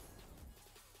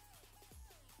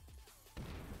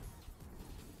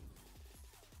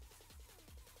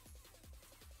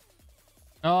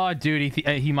 Oh, dude,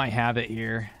 he might have it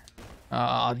here.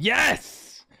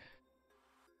 Yes!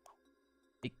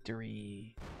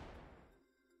 Victory.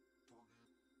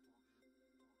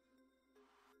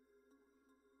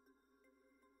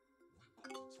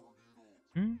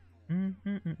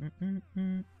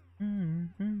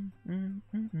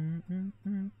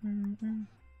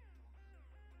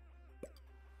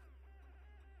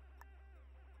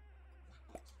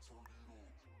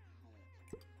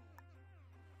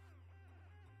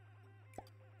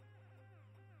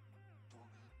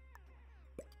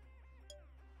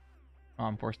 Oh,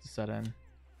 I'm forced to set in.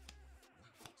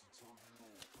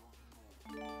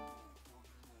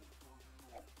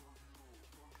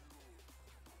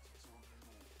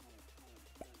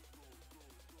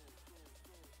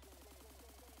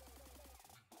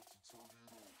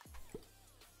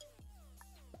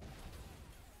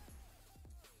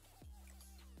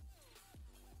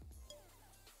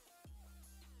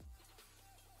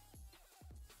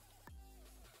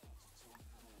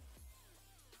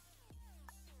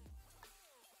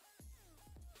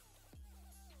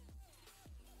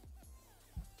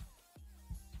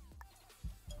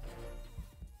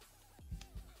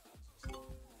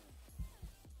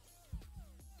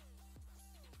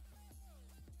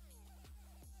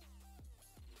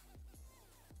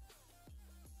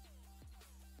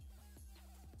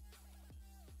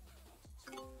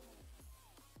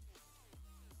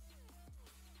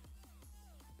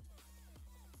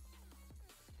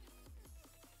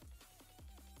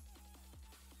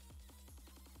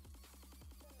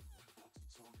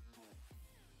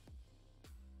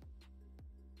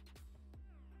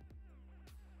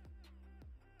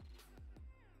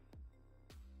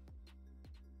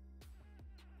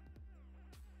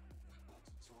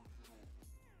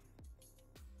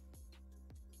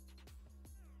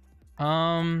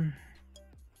 Um,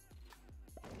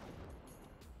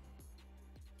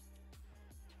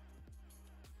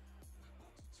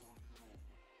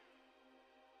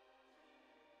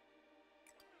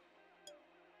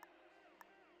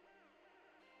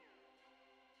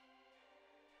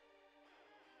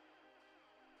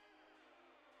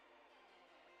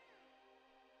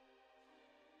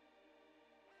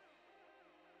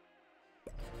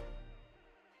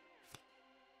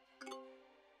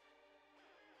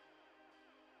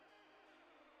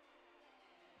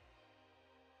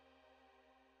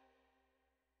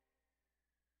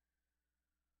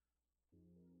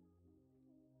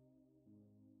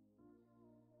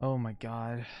 Oh my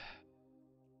god.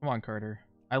 Come on, Carter.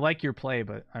 I like your play,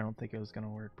 but I don't think it was gonna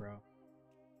work, bro.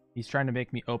 He's trying to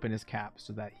make me open his cap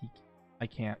so that I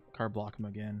can't card block him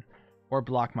again. Or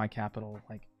block my capital.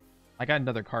 Like, I got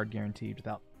another card guaranteed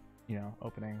without, you know,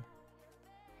 opening.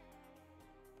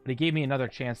 But he gave me another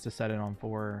chance to set it on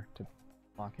 4 to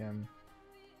block him.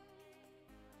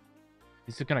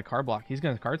 He's just gonna card block. He's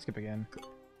gonna card skip again.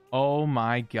 Oh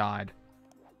my god.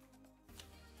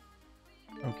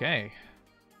 Okay.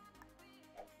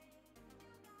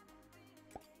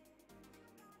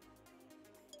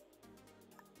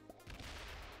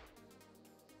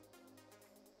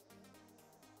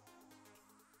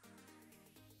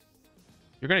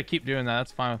 You're gonna keep doing that.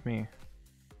 That's fine with me.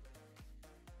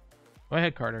 Go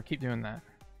ahead, Carter. Keep doing that.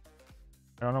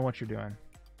 I don't know what you're doing.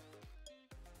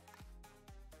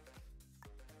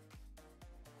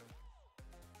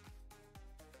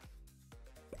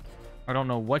 I don't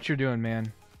know what you're doing,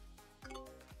 man.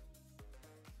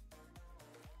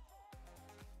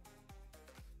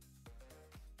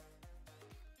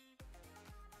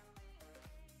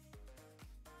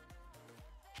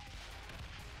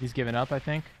 He's giving up, I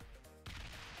think.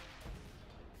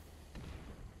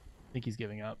 I think he's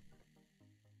giving up.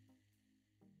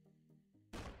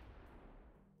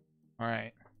 All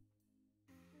right.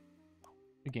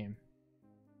 Good game.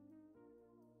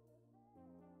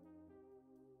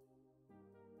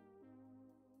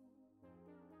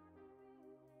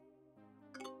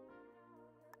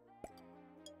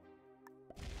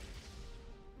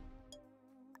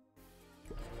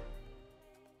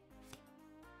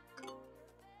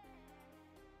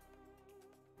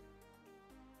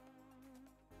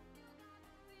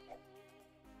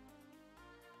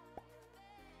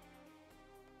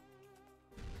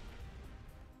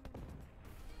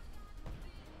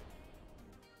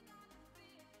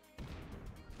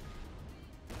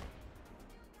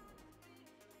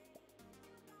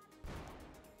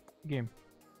 Game.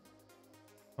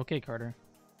 Okay, Carter.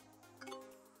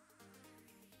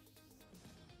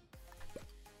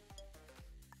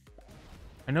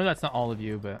 I know that's not all of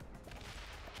you, but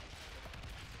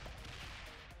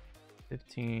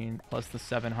 15 plus the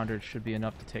 700 should be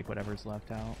enough to take whatever's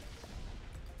left out.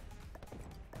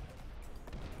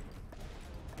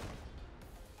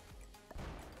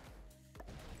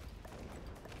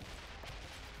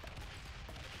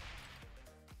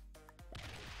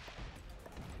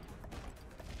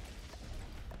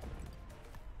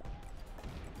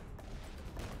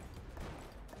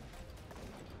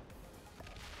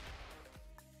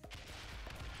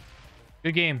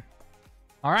 Good game.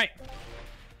 All right.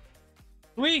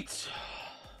 Sweet.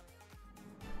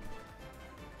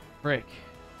 Frick.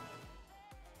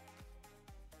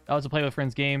 That was a Play with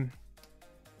Friends game.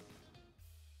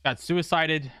 Got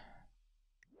suicided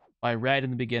by red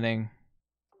in the beginning,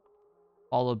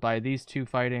 followed by these two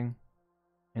fighting,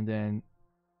 and then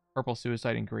purple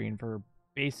suiciding green for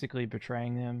basically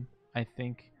betraying him, I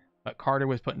think. But Carter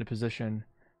was put in a position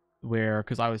where,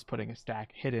 because I was putting a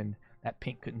stack hidden, that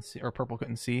pink couldn't see, or purple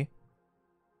couldn't see.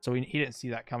 So he didn't see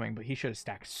that coming, but he should have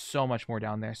stacked so much more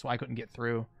down there, so I couldn't get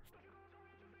through.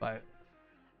 But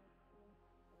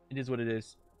it is what it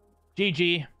is.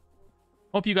 GG.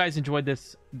 Hope you guys enjoyed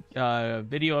this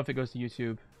video if it goes to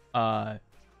YouTube. That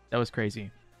was crazy.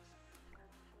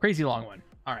 Crazy long one.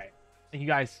 All right. Thank you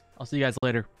guys. I'll see you guys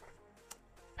later.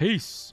 Peace.